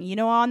coaching, you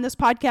know, on this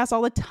podcast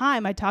all the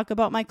time, I talk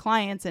about my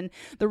clients and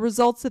the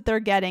results that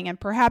they're getting. And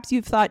perhaps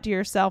you've thought to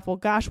yourself, well,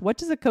 gosh, what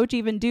does a coach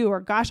even do? Or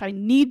gosh, I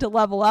need to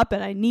level up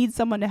and I need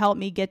someone to help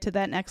me get to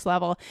that next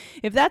level.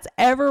 If that's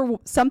ever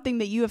something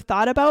that you have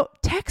thought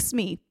about, text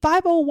me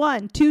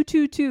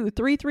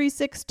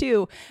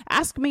 501-222-3362.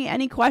 Ask me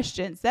any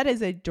questions. That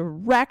is a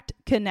direct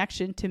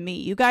connection to me.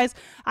 You guys,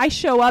 I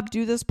show up,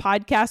 do this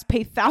podcast,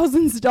 pay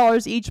thousands of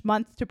dollars each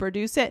month to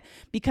produce it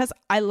because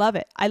I love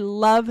it. I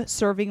love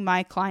serving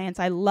my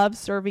clients. I love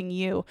serving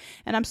you.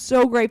 And I'm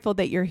so grateful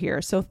that you're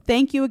here. So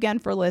thank you again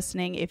for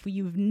listening. If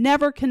you've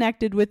never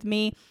connected with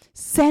me,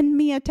 send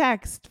me a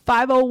text,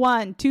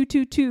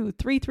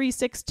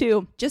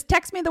 501-222-3362. Just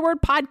text me the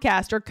word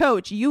podcast or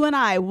coach. You and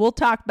I will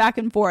talk back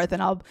and forth,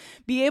 and I'll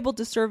be able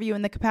to serve you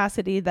in the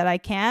capacity that I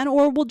can,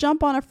 or we'll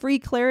jump on a free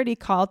clarity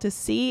call to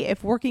see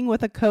if working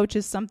with a coach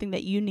is something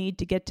that you need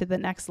to get to the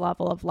next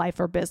level of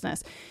life or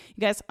business.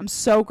 You guys, I'm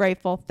so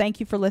grateful. Thank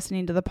you for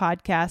listening to the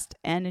podcast,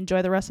 and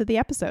enjoy the rest of the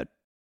episode.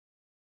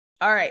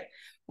 All right.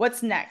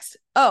 What's next?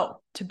 Oh,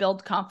 to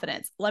build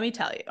confidence. Let me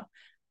tell you,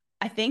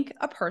 I think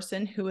a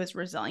person who is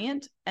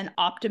resilient and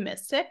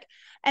optimistic,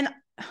 and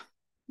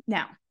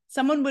now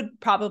someone would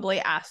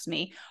probably ask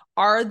me,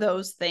 are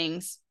those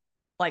things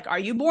like, are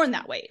you born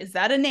that way? Is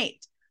that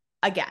innate?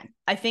 Again,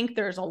 I think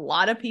there's a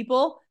lot of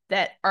people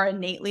that are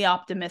innately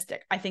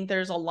optimistic. I think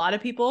there's a lot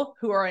of people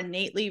who are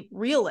innately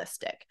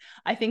realistic.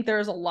 I think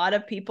there's a lot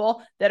of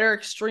people that are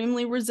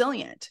extremely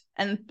resilient,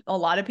 and a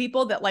lot of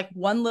people that, like,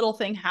 one little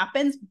thing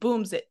happens,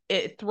 booms,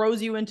 it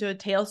throws you into a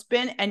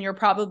tailspin, and you're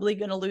probably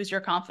going to lose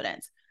your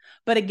confidence.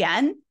 But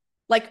again,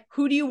 like,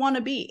 who do you want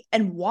to be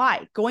and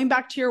why? Going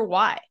back to your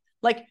why,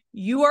 like,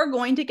 you are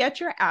going to get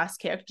your ass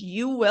kicked.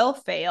 You will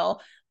fail.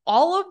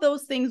 All of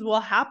those things will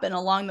happen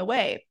along the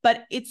way,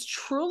 but it's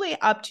truly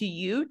up to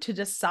you to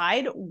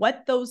decide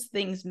what those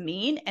things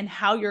mean and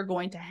how you're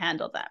going to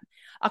handle them.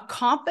 A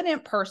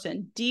confident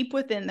person deep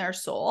within their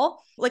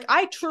soul, like,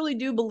 I truly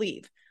do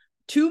believe,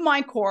 to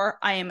my core,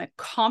 I am a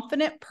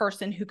confident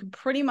person who can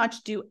pretty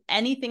much do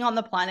anything on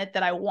the planet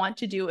that I want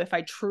to do if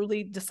I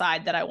truly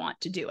decide that I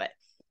want to do it.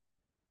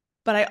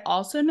 But I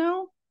also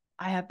know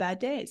I have bad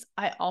days.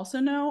 I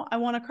also know I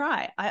want to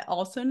cry. I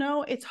also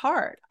know it's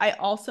hard. I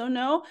also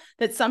know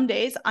that some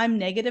days I'm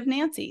negative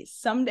Nancy.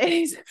 Some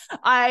days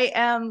I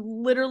am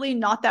literally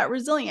not that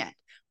resilient.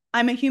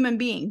 I'm a human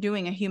being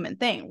doing a human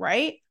thing,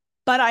 right?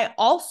 But I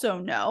also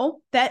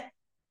know that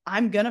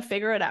I'm going to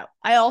figure it out.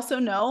 I also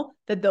know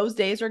that those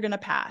days are going to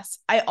pass.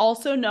 I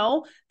also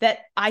know that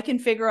I can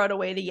figure out a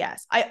way to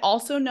yes. I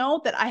also know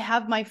that I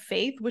have my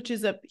faith, which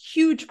is a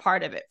huge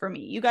part of it for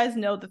me. You guys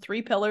know the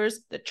 3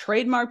 pillars, the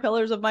trademark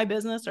pillars of my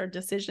business are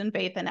decision,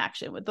 faith, and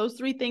action. With those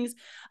 3 things,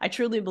 I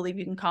truly believe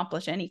you can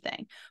accomplish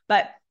anything.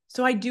 But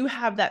so I do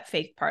have that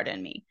faith part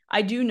in me.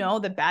 I do know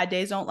that bad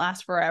days don't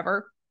last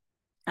forever.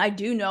 I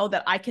do know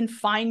that I can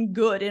find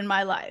good in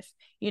my life.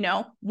 You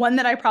know, one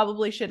that I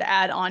probably should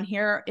add on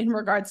here in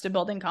regards to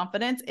building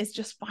confidence is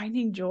just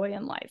finding joy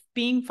in life,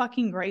 being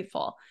fucking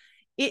grateful.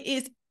 It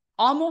is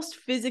almost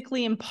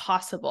physically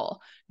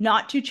impossible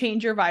not to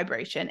change your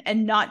vibration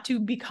and not to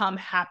become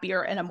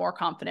happier and a more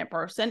confident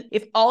person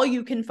if all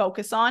you can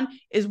focus on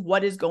is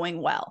what is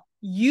going well.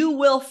 You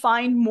will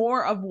find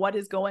more of what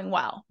is going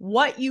well.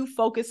 What you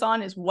focus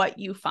on is what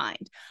you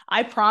find.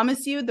 I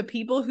promise you, the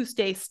people who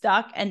stay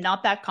stuck and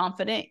not that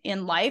confident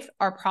in life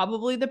are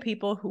probably the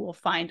people who will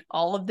find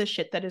all of the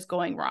shit that is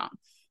going wrong.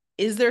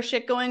 Is there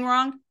shit going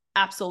wrong?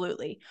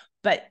 Absolutely.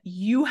 But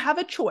you have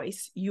a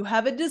choice. You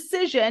have a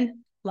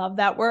decision. Love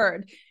that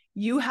word.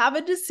 You have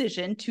a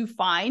decision to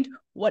find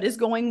what is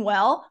going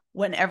well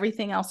when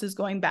everything else is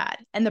going bad.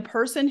 And the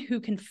person who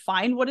can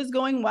find what is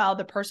going well,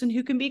 the person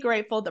who can be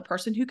grateful, the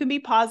person who can be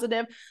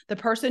positive, the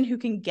person who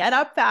can get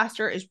up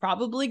faster is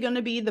probably going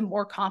to be the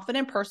more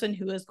confident person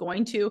who is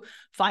going to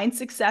find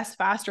success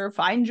faster,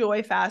 find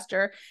joy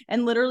faster,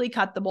 and literally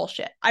cut the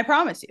bullshit. I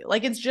promise you.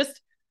 Like, it's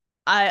just,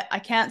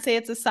 I can't say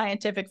it's a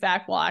scientific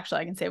fact. Well,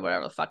 actually, I can say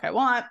whatever the fuck I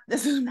want.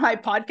 This is my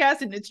podcast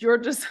and it's your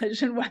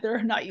decision whether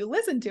or not you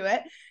listen to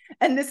it.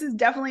 And this is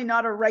definitely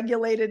not a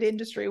regulated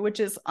industry, which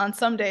is on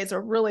some days a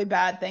really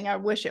bad thing. I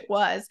wish it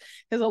was,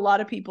 because a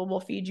lot of people will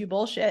feed you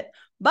bullshit.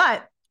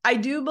 But I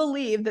do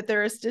believe that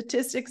there are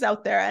statistics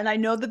out there. And I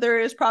know that there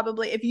is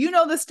probably, if you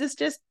know the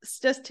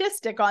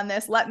statistic on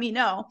this, let me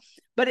know.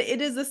 But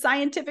it is a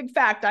scientific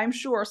fact, I'm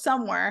sure,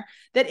 somewhere,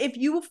 that if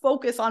you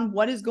focus on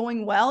what is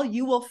going well,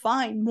 you will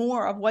find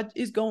more of what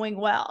is going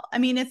well. I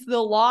mean, it's the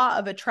law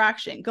of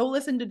attraction. Go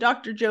listen to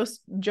Dr. Joe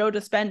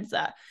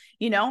Dispenza.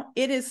 You know,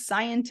 it is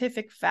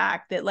scientific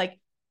fact that, like,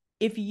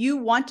 if you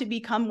want to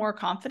become more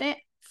confident,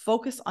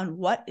 focus on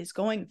what is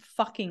going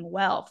fucking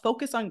well.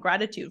 Focus on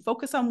gratitude.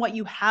 Focus on what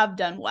you have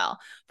done well.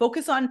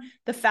 Focus on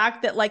the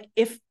fact that, like,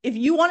 if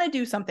you want to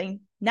do something,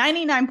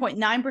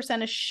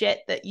 99.9% of shit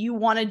that you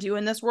want to do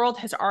in this world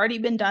has already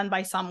been done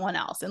by someone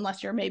else,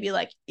 unless you're maybe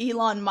like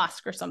Elon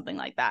Musk or something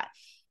like that.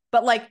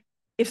 But like,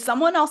 if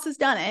someone else has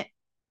done it,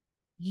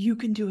 you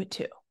can do it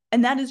too.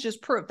 And that is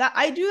just proof that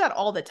I do that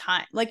all the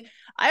time. Like,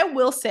 I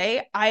will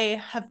say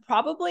I have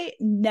probably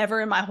never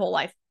in my whole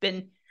life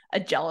been a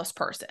jealous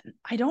person.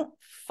 I don't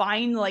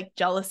find like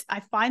jealous.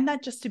 I find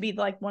that just to be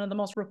like one of the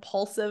most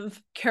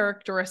repulsive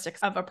characteristics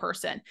of a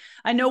person.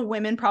 I know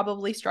women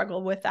probably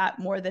struggle with that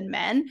more than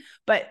men,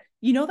 but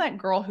you know, that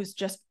girl who's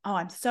just, oh,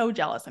 I'm so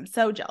jealous. I'm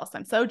so jealous.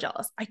 I'm so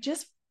jealous. I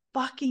just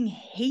fucking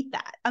hate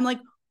that. I'm like,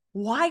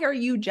 why are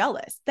you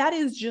jealous? That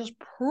is just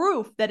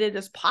proof that it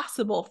is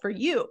possible for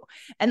you.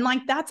 And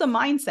like, that's a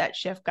mindset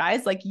shift,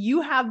 guys. Like,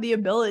 you have the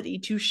ability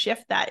to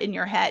shift that in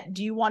your head.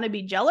 Do you want to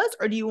be jealous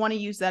or do you want to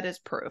use that as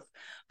proof?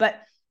 But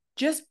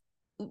just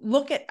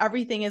look at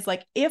everything as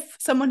like, if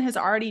someone has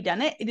already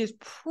done it, it is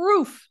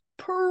proof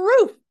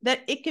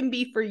that it can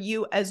be for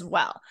you as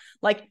well.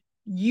 Like,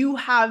 you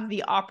have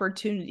the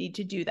opportunity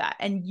to do that,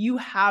 and you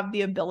have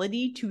the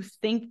ability to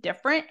think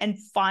different and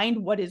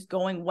find what is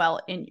going well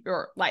in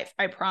your life.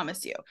 I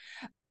promise you.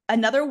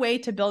 Another way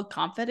to build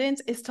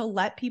confidence is to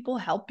let people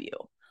help you.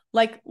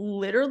 Like,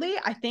 literally,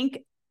 I think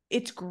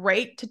it's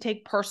great to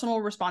take personal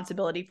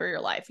responsibility for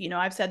your life. You know,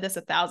 I've said this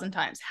 1,000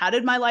 times. How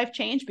did my life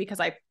change? Because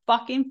I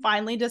fucking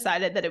finally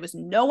decided that it was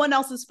no one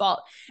else's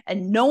fault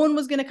and no one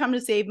was going to come to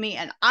save me,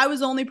 and I was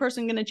the only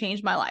person going to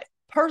change my life.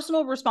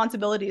 Personal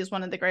responsibility is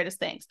one of the greatest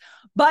things.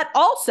 But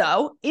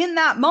also, in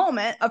that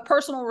moment of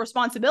personal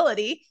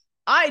responsibility,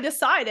 I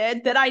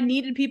decided that I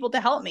needed people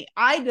to help me.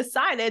 I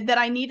decided that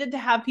I needed to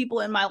have people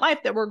in my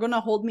life that were going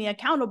to hold me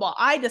accountable.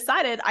 I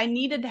decided I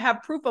needed to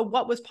have proof of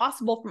what was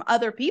possible from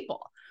other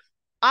people.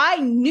 I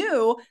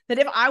knew that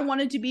if I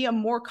wanted to be a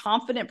more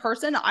confident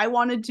person, I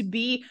wanted to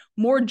be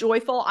more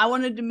joyful, I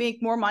wanted to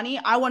make more money,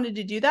 I wanted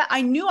to do that,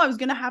 I knew I was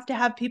going to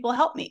have people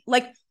help me.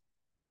 Like,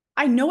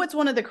 I know it's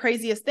one of the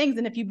craziest things.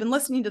 And if you've been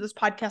listening to this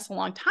podcast a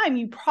long time,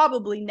 you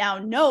probably now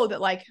know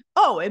that, like,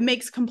 oh, it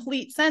makes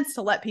complete sense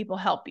to let people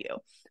help you.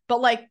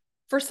 But like,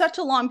 for such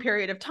a long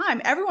period of time,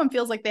 everyone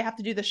feels like they have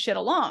to do this shit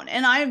alone.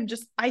 And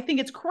I think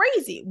it's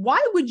crazy. Why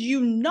would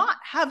you not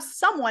have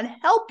someone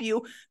help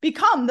you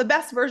become the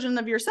best version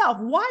of yourself?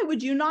 Why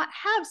would you not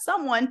have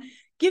someone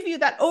give you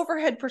that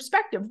overhead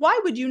perspective? Why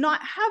would you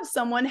not have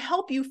someone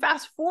help you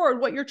fast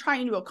forward what you're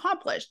trying to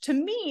accomplish? To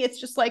me,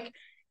 it's just like,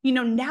 you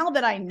know, now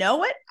that I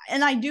know it,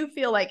 and I do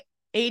feel like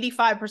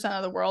 85%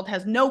 of the world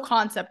has no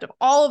concept of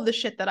all of the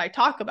shit that I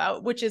talk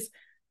about, which is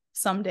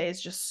some days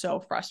just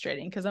so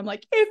frustrating, because I'm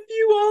like, if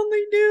you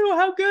only knew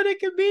how good it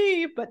could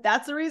be. But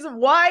that's the reason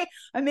why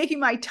I'm making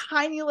my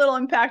tiny little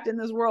impact in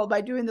this world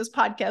by doing this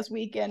podcast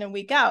week in and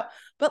week out.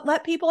 But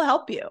let people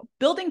help you,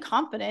 building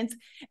confidence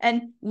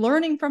and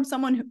learning from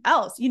someone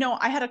else. You know,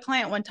 I had a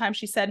client one time,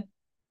 she said,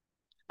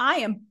 I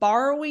am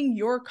borrowing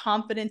your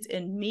confidence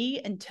in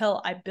me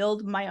until I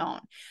build my own.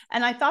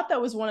 And I thought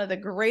that was one of the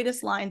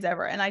greatest lines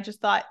ever. And I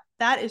just thought,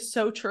 that is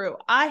so true.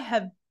 I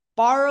have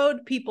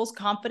borrowed people's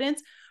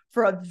confidence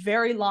for a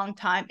very long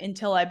time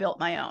until I built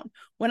my own.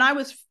 When I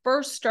was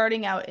first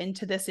starting out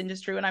into this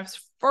industry, when I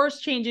was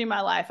first changing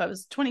my life, I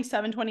was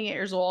 27, 28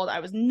 years old. I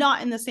was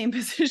not in the same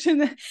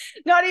position,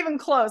 not even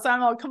close.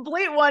 I'm a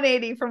complete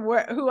 180 from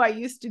who I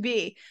used to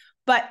be.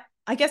 But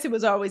I guess it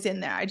was always in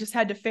there. I just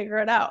had to figure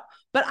it out.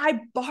 But I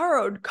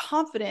borrowed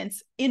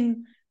confidence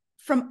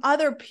from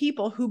other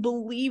people who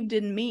believed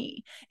in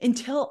me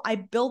until I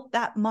built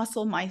that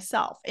muscle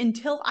myself,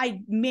 until I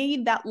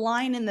made that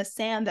line in the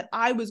sand that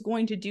I was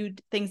going to do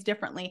things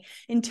differently,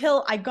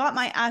 until I got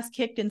my ass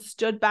kicked and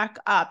stood back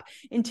up,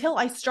 until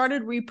I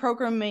started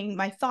reprogramming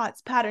my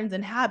thoughts, patterns,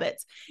 and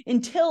habits,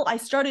 until I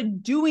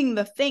started doing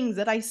the things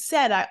that I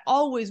said I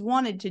always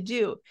wanted to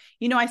do.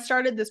 You know, I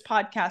started this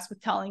podcast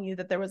with telling you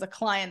that there was a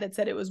client that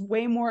said it was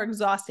way more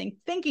exhausting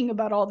thinking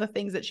about all the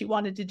things that she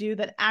wanted to do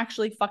than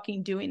actually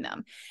fucking doing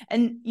them.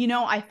 And, you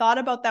know, I thought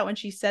about that when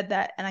she said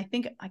that. And I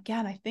think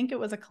it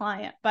was a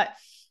client, but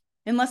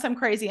unless I'm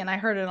crazy and I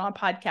heard it on a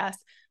podcast,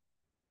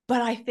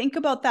 but I think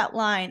about that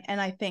line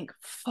and I think,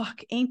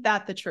 fuck, ain't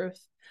that the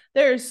truth?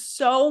 There's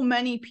so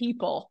many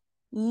people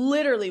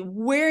literally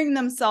wearing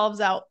themselves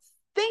out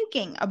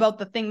thinking about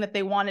the thing that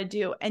they want to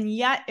do. And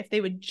yet, if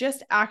they would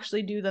just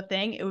actually do the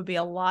thing, it would be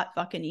a lot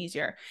fucking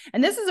easier.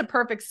 And this is a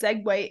perfect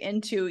segue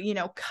into, you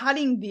know,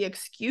 cutting the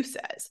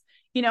excuses.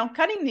 You know,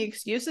 cutting the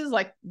excuses,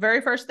 like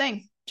very first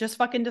thing, just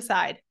fucking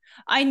decide.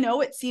 I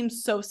know it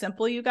seems so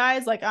simple, you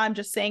guys, like I'm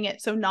just saying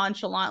it so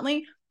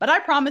nonchalantly, but I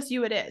promise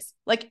you it is.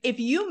 Like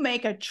if you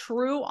make a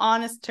true,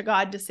 honest to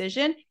God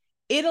decision,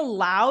 it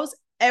allows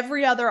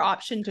every other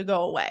option to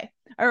go away.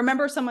 I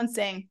remember someone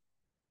saying,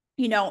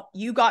 you know,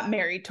 you got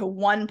married to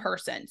one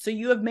person. So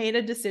you have made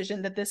a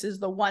decision that this is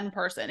the one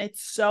person.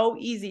 It's so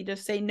easy to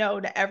say no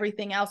to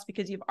everything else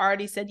because you've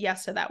already said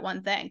yes to that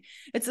one thing.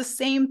 It's the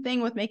same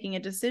thing with making a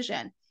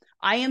decision.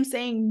 I am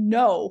saying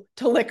no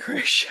to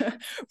licorice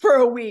for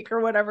a week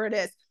or whatever it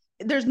is.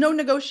 There's no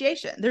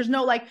negotiation. There's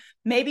no like,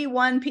 maybe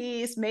one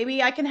piece,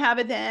 maybe I can have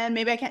it then,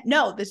 maybe I can't.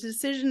 No, this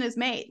decision is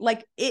made.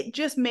 Like it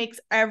just makes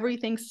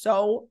everything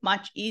so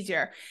much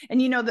easier.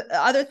 And you know, the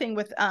other thing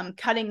with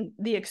cutting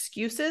the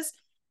excuses,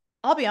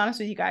 I'll be honest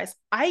with you guys,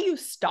 I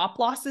use stop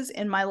losses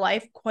in my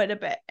life quite a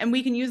bit. And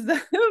we can use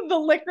the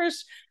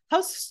licorice.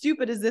 How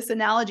stupid is this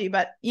analogy?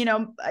 But you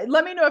know,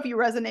 let me know if you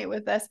resonate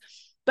with this.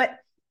 But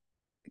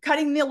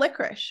cutting the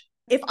licorice.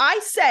 If I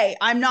say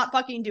I'm not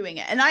fucking doing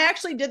it, and I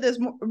actually did this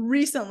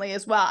recently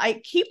as well.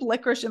 I keep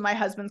licorice in my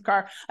husband's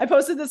car. I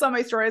posted this on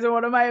my stories and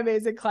one of my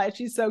amazing clients,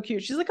 she's so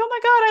cute. She's like, oh my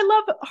God, I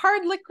love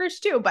hard licorice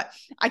too. But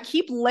I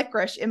keep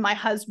licorice in my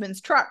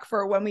husband's truck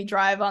for when we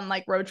drive on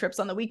like road trips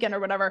on the weekend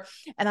or whatever.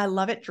 And I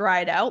love it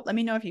dried out. Let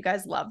me know if you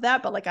guys love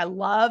that. But like, I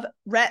love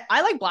red.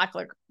 I like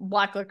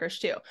black licorice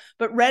too,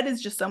 but red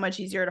is just so much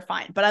easier to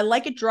find, but I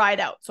like it dried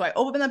out. So I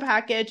open the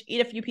package,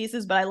 eat a few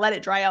pieces, but I let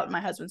it dry out in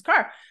my husband's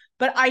car.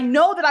 But I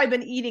know that I've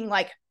been eating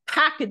like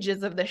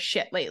packages of this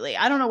shit lately.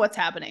 I don't know what's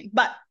happening,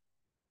 but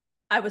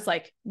I was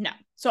like, no.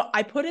 So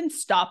I put in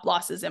stop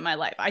losses in my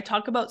life. I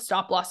talk about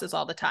stop losses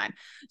all the time.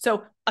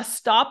 So a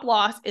stop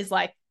loss is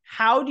like,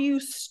 how do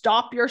you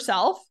stop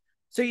yourself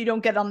so you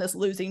don't get on this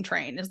losing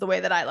train is the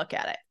way that I look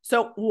at it.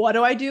 So what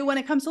do I do when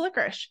it comes to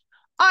licorice?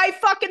 I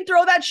fucking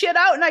throw that shit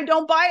out and I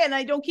don't buy it and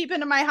I don't keep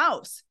it in my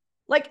house.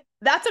 Like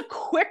that's a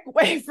quick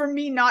way for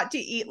me not to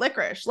eat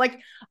licorice. Like,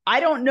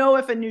 I don't know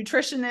if a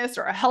nutritionist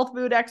or a health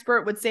food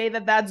expert would say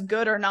that that's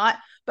good or not,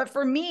 but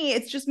for me,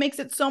 it just makes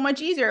it so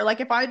much easier. Like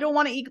if I don't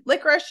want to eat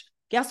licorice,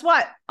 guess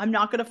what? I'm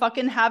not going to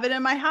fucking have it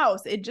in my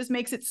house. It just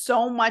makes it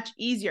so much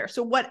easier.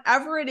 So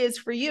whatever it is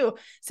for you,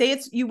 say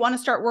it's, you want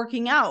to start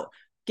working out.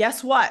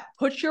 Guess what?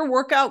 Put your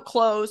workout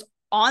clothes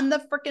on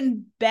the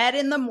freaking bed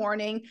in the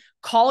morning,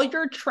 call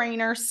your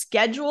trainer,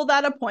 schedule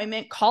that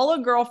appointment, call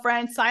a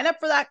girlfriend, sign up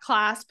for that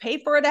class, pay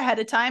for it ahead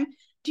of time.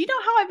 Do you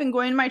know how I've been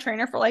going to my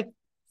trainer for like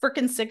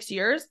freaking 6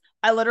 years?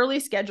 I literally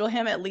schedule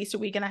him at least a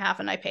week and a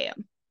half and I pay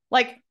him.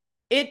 Like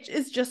it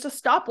is just a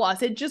stop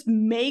loss. It just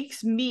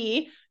makes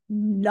me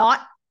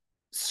not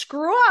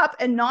screw up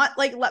and not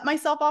like let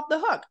myself off the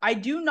hook. I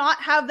do not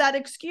have that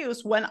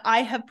excuse when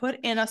I have put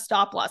in a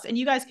stop loss. And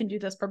you guys can do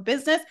this for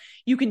business.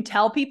 You can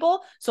tell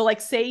people. So like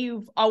say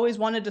you've always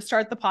wanted to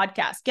start the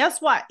podcast.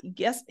 Guess what?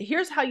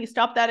 Here's how you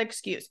stop that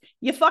excuse.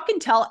 You fucking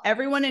tell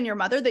everyone and your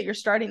mother that you're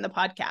starting the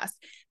podcast.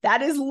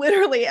 That is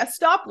literally a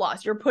stop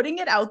loss. You're putting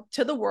it out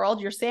to the world.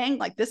 You're saying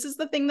like, this is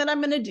the thing that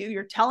I'm going to do.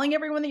 You're telling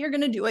everyone that you're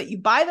going to do it. You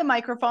buy the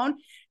microphone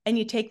and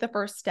you take the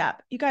first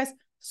step. You guys,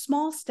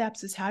 small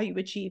steps is how you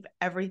achieve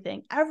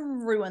everything.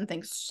 Everyone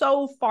thinks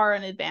so far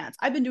in advance.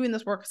 I've been doing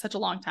this work such a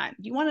long time.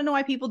 Do you want to know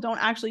why people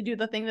don't actually do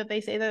the thing that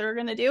they say that they're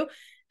going to do?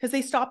 Because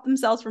they stop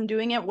themselves from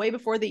doing it way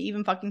before they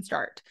even fucking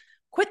start.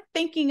 Quit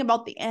thinking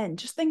about the end.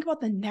 Just think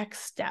about the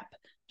next step.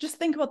 Just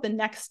think about the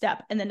next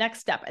step and the next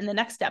step and the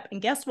next step.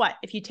 And guess what?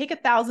 If you take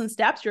 1,000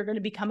 steps, you're going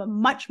to become a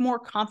much more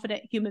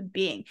confident human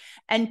being.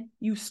 And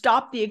you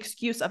stop the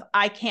excuse of,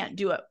 I can't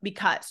do it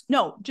because.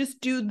 No, just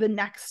do the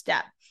next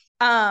step.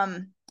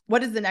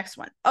 What is the next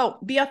one? Oh,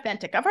 be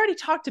authentic. I've already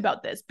talked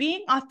about this.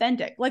 Being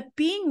authentic, like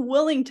being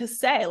willing to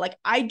say, like,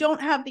 I don't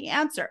have the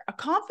answer. A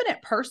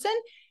confident person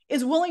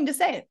is willing to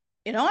say,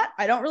 you know what?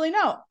 I don't really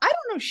know. I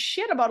don't know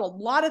shit about a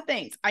lot of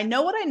things. I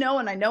know what I know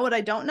and I know what I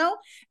don't know.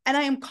 And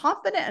I am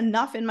confident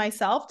enough in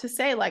myself to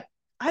say, like,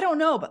 I don't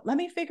know, but let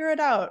me figure it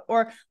out,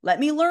 or let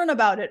me learn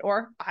about it,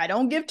 or I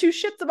don't give two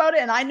shits about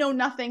it and I know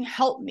nothing,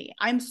 help me.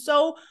 I'm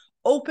so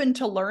open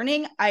to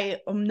learning. I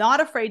am not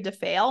afraid to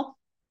fail.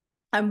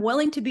 I'm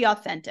willing to be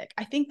authentic.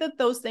 I think that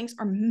those things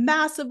are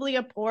massively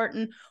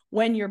important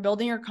when you're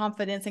building your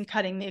confidence and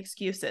cutting the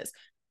excuses.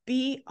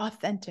 Be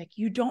authentic.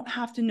 You don't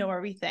have to know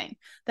everything.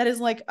 That is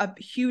like a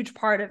huge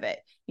part of it.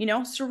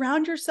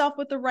 Surround yourself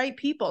with the right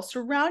people.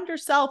 Surround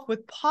yourself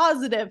with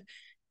positive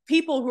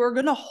people who are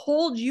going to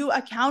hold you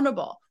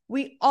accountable.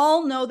 We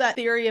all know that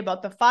theory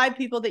about the 5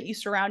 people that you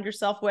surround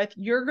yourself with.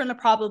 You're going to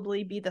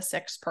probably be the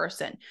 6th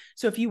person.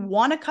 So if you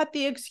want to cut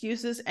the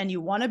excuses and you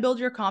want to build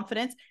your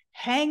confidence,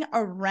 hang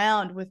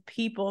around with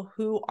people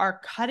who are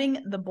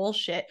cutting the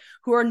bullshit,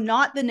 who are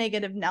not the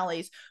negative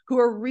Nellies, who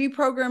are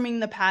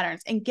reprogramming the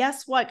patterns. And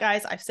guess what,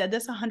 guys? I've said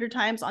this 100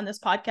 times on this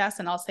podcast,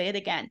 and I'll say it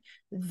again.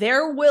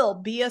 There will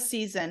be a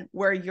season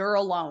where you're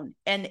alone,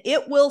 and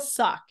it will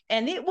suck,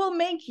 and it will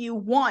make you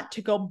want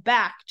to go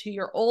back to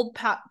your old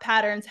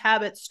patterns,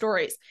 habits,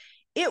 stories.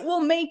 It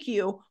will make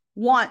you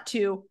want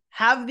to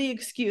have the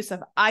excuse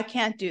of, I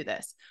can't do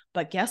this.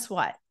 But guess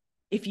what?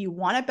 If you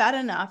want it bad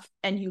enough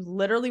and you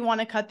literally want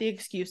to cut the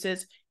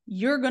excuses,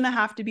 you're going to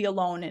have to be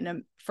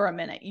alone for a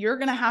minute. You're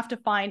going to have to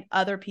find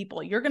other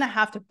people. You're going to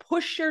have to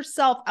push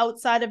yourself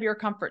outside of your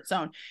comfort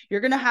zone. You're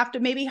going to have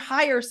to maybe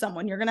hire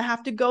someone. You're going to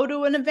have to go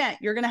to an event.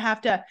 You're going to have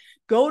to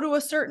go to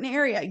a certain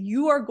area.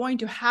 You are going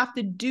to have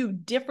to do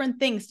different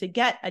things to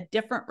get a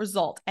different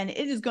result. And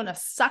it is going to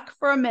suck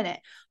for a minute,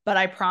 but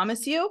I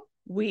promise you,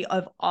 we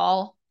have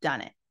all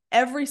done it.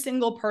 Every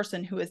single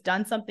person who has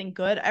done something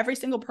good, every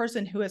single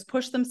person who has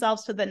pushed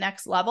themselves to the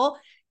next level,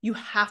 you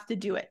have to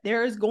do it.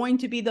 There is going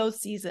to be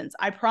those seasons,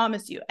 I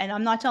promise you. And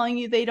I'm not telling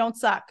you they don't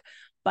suck,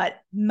 but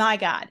my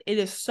God, it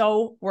is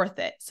so worth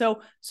it.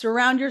 So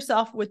surround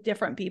yourself with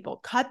different people.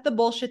 Cut the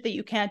bullshit that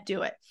you can't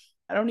do it.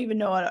 I don't even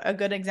know a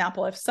good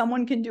example. If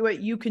someone can do it,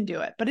 you can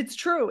do it. But it's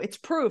true. It's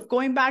proof.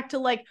 Going back to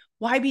like,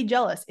 why be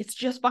jealous? It's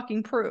just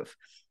fucking proof.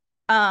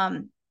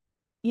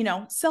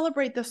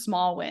 Celebrate the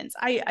small wins.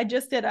 I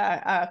just did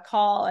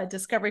a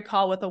discovery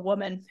call with a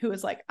woman who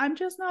was like, I'm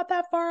just not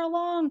that far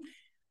along.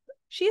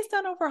 She's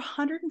done over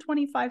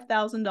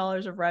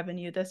 $125,000 of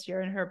revenue this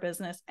year in her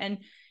business. And,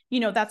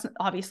 that's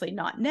obviously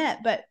not net,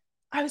 but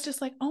I was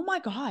just like, oh my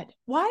God,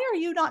 why are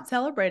you not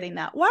celebrating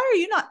that? Why are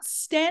you not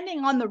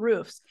standing on the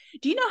roofs?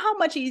 Do you know how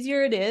much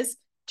easier it is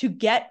to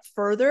get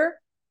further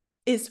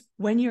is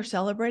when you're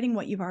celebrating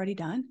what you've already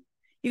done?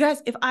 You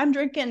guys, if I'm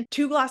drinking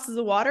 2 glasses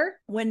of water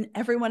when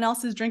everyone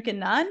else is drinking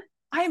none,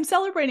 I am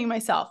celebrating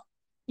myself.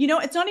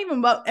 It's not even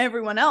about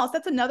everyone else.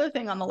 That's another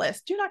thing on the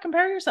list. Do not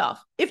compare yourself.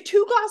 If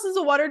 2 glasses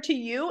of water to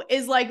you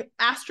is like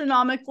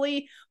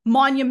astronomically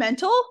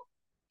monumental,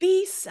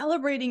 be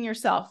celebrating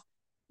yourself.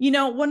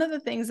 One of the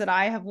things that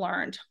I have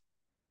learned,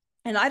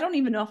 and I don't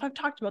even know if I've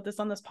talked about this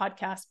on this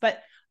podcast,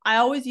 but I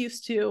always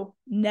used to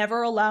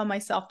never allow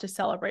myself to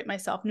celebrate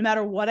myself. No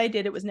matter what I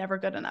did, it was never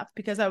good enough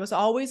because I was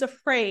always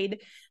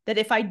afraid that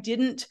if I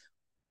didn't,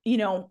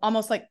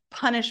 almost like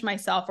punish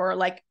myself or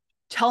like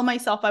tell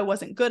myself I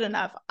wasn't good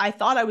enough, I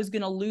thought I was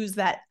going to lose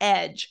that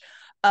edge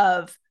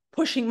of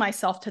pushing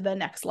myself to the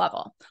next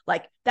level.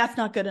 Like, that's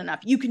not good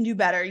enough. You can do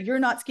better. You're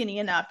not skinny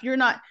enough. You're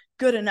not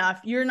good enough.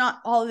 You're not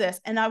all of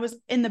this. And I was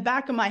in the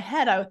back of my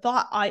head, I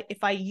thought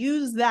if I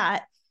use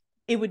that,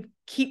 it would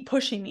keep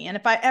pushing me. And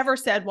if I ever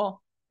said,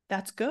 well,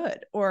 that's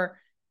good, or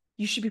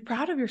you should be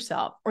proud of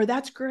yourself, or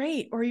that's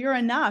great, or you're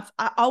enough,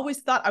 I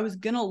always thought I was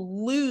going to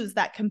lose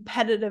that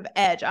competitive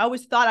edge. I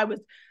always thought I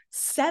would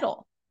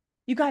settle.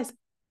 You guys,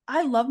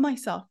 I love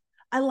myself.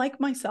 I like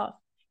myself.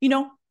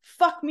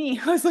 Fuck me.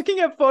 I was looking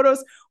at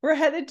photos. We're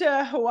headed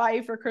to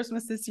Hawaii for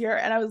Christmas this year.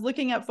 And I was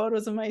looking at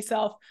photos of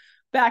myself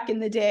back in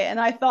the day. And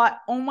I thought,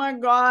 oh my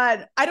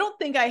God, I don't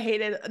think I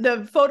hated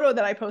the photo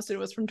that I posted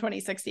was from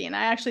 2016.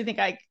 I actually think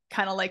I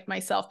kind of liked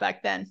myself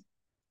back then.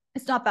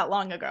 It's not that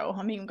long ago.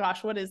 I mean,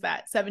 gosh, what is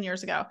that? 7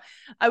 years ago.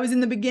 I was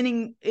in the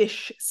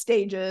beginning-ish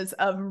stages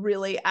of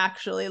really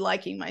actually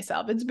liking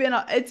myself. It's been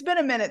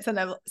a minute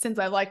since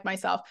I've liked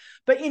myself,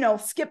 but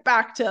skip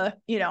back to,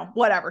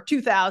 whatever,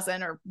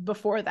 2000 or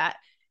before that.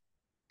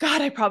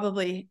 God, I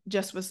probably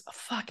just was a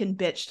fucking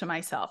bitch to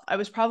myself. I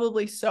was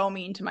probably so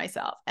mean to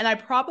myself. And I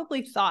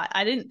probably thought,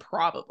 I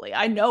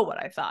know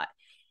what I thought.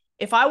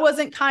 If I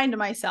wasn't kind to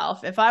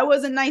myself, if I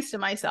wasn't nice to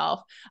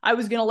myself, I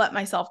was going to let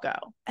myself go.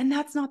 And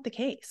that's not the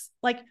case.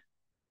 Like,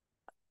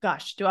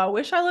 gosh, do I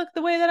wish I looked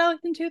the way that I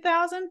looked in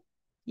 2000?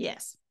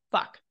 Yes.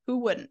 Fuck. Who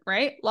wouldn't,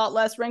 right? A lot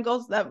less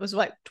wrinkles. That was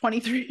like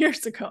 23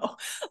 years ago.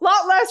 A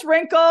lot less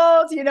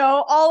wrinkles,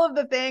 all of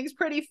the things,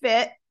 pretty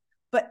fit.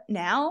 But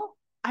now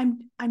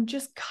I'm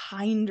just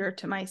kinder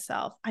to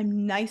myself.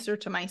 I'm nicer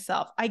to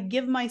myself. I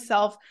give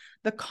myself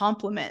the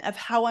compliment of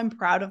how I'm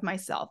proud of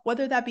myself,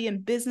 whether that be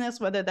in business,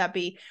 whether that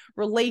be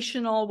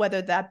relational,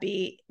 whether that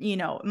be,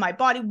 my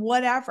body,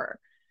 whatever.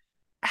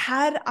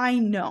 had I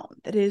known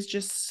that it is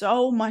just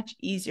so much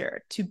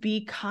easier to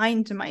be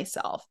kind to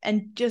myself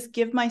and just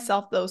give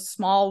myself those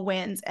small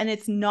wins, and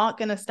it's not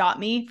going to stop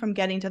me from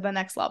getting to the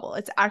next level.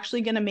 It's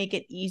actually going to make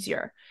it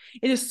easier.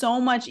 It is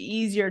so much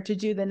easier to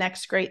do the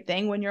next great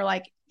thing when you're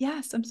like,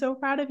 yes, I'm so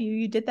proud of you.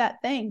 You did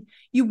that thing.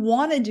 You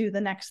want to do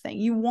the next thing.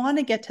 You want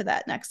to get to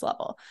that next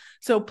level.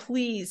 So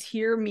please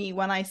hear me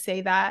when I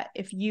say that.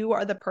 If you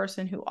are the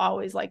person who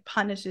always like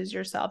punishes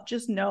yourself,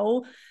 just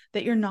know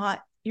that you're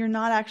not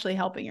actually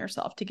helping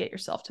yourself to get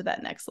yourself to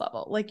that next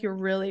level. Like you're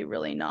really,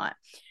 really not.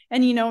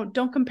 And,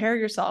 don't compare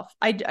yourself.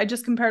 I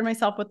just compared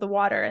myself with the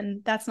water,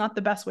 and that's not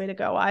the best way to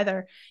go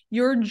either.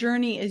 Your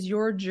journey is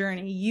your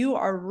journey. You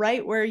are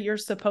right where you're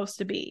supposed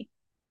to be.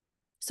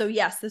 So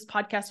yes, this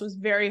podcast was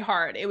very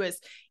hard. It was,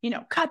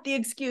 cut the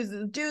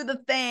excuses, do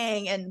the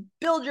thing, and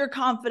build your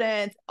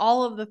confidence,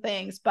 all of the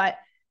things. But,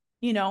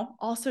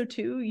 also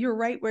too, you're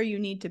right where you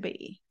need to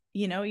be.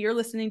 You're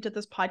listening to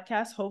this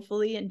podcast,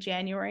 hopefully in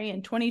January,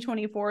 and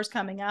 2024 is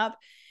coming up.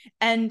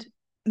 And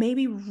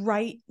maybe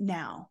right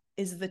now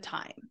is the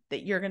time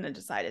that you're going to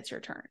decide it's your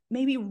turn.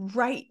 Maybe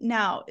right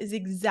now is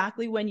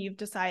exactly when you've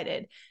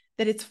decided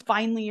that it's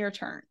finally your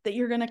turn, that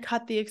you're going to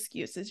cut the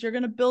excuses, you're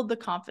going to build the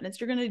confidence,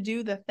 you're going to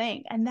do the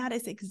thing. And that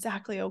is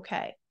exactly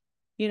okay.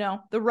 The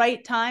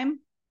right time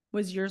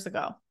was years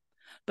ago,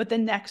 but the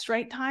next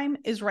right time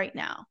is right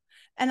now.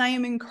 And I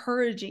am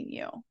encouraging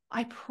you.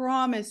 I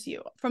promise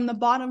you from the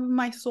bottom of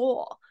my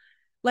soul,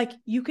 like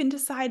you can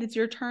decide it's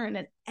your turn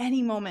at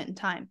any moment in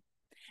time.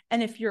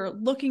 And if you're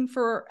looking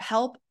for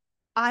help,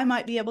 I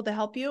might be able to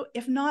help you.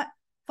 If not,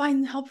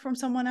 find help from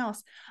someone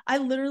else.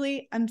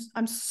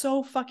 I'm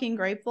so fucking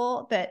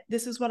grateful that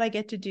this is what I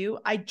get to do.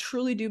 I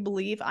truly do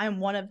believe I am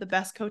one of the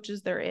best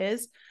coaches there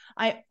is.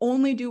 I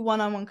only do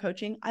one-on-one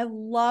coaching. I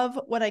love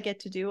what I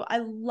get to do. I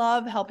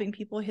love helping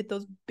people hit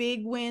those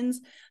big wins,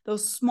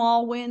 those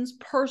small wins,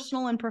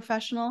 personal and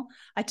professional.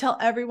 I tell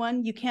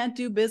everyone you can't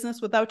do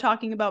business without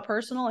talking about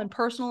personal, and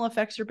personal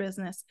affects your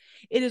business.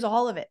 It is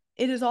all of it.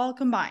 It is all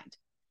combined.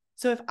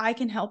 So if I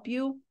can help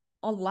you,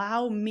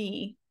 allow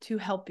me to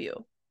help you.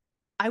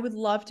 I would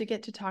love to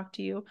get to talk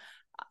to you.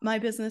 My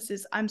business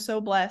I'm so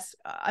blessed.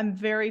 I'm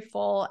very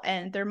full,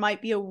 and there might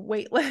be a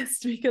wait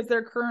list because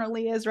there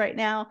currently is right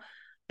now.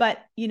 But,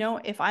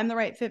 if I'm the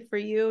right fit for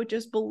you,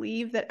 just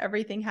believe that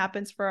everything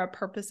happens for a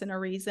purpose and a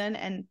reason.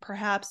 And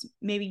perhaps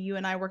maybe you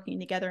and I working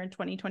together in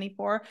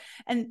 2024.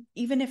 And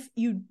even if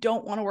you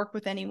don't want to work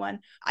with anyone,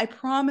 I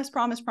promise,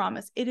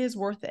 it is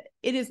worth it.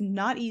 It is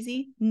not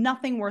easy.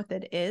 Nothing worth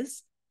it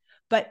is.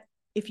 But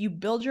if you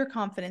build your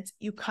confidence,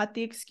 you cut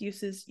the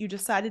excuses, you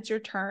decide it's your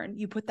turn,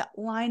 you put that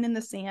line in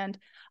the sand,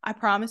 I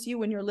promise you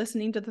when you're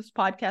listening to this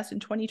podcast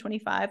in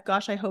 2025,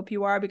 gosh, I hope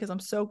you are, because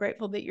I'm so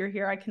grateful that you're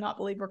here. I cannot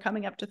believe we're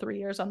coming up to 3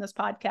 years on this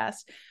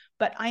podcast,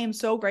 but I am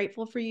so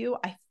grateful for you.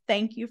 I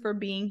thank you for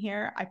being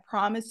here. I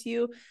promise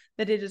you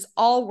that it is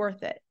all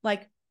worth it.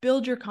 Like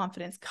build your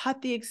confidence,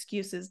 cut the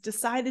excuses,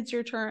 decide it's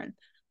your turn.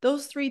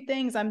 Those 3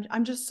 things,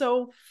 I'm just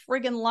so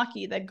friggin'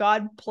 lucky that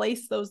God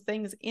placed those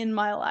things in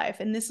my life.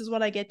 And this is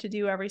what I get to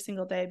do every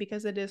single day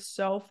because it is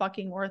so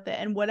fucking worth it.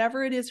 And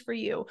whatever it is for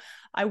you,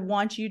 I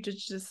want you to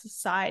just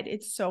decide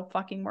it's so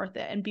fucking worth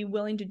it and be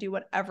willing to do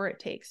whatever it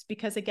takes.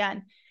 Because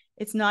again,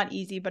 it's not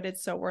easy, but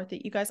it's so worth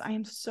it. You guys, I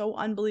am so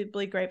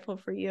unbelievably grateful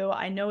for you.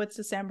 I know it's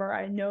December.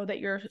 I know that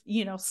you're,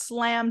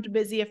 slammed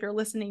busy if you're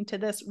listening to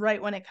this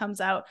right when it comes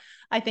out.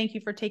 I thank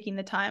you for taking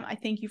the time. I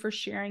thank you for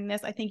sharing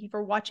this. I thank you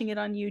for watching it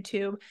on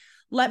YouTube.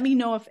 Let me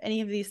know if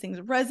any of these things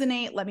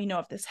resonate. Let me know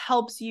if this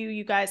helps you.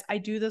 You guys, I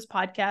do this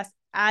podcast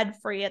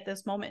ad-free at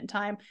this moment in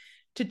time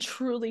to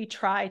truly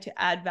try to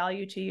add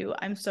value to you.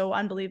 I'm so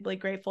unbelievably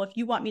grateful. If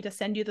you want me to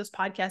send you this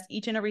podcast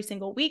each and every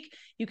single week,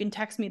 you can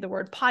text me the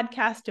word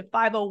podcast to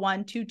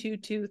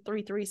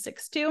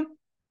 501-222-3362.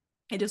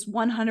 It is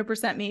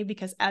 100% me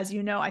because, as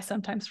you know, I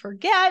sometimes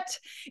forget.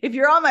 If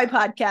you're on my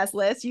podcast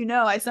list,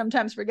 I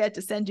sometimes forget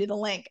to send you the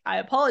link. I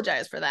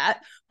apologize for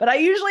that, but I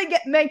usually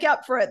make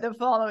up for it the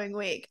following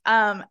week.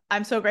 I'm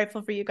so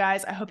grateful for you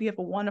guys. I hope you have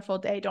a wonderful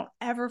day. Don't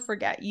ever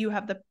forget you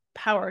have the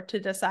power to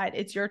decide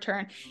it's your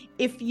turn.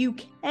 If you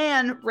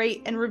can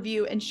rate and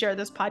review and share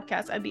this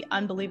podcast, I'd be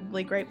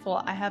unbelievably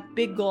grateful. I have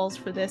big goals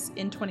for this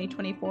in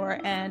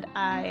 2024, and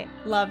I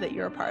love that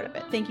you're a part of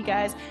it. Thank you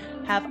guys.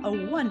 Have a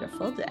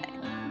wonderful day.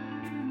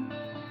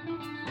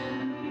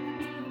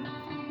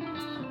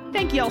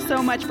 Thank you all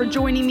so much for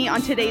joining me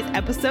on today's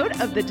episode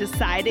of the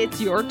Decide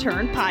It's Your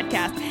Turn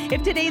podcast.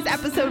 If today's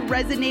episode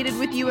resonated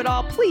with you at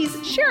all, please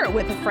share it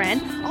with a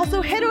friend.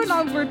 Also, head on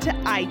over to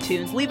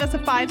iTunes, leave us a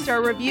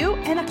 5-star review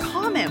and a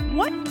comment.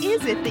 What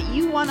is it that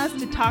you want us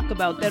to talk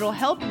about that'll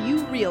help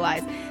you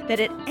realize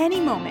that at any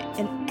moment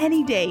and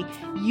any day,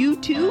 you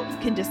too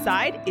can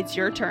decide it's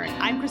your turn?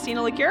 I'm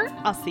Christina Lecure.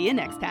 I'll see you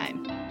next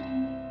time.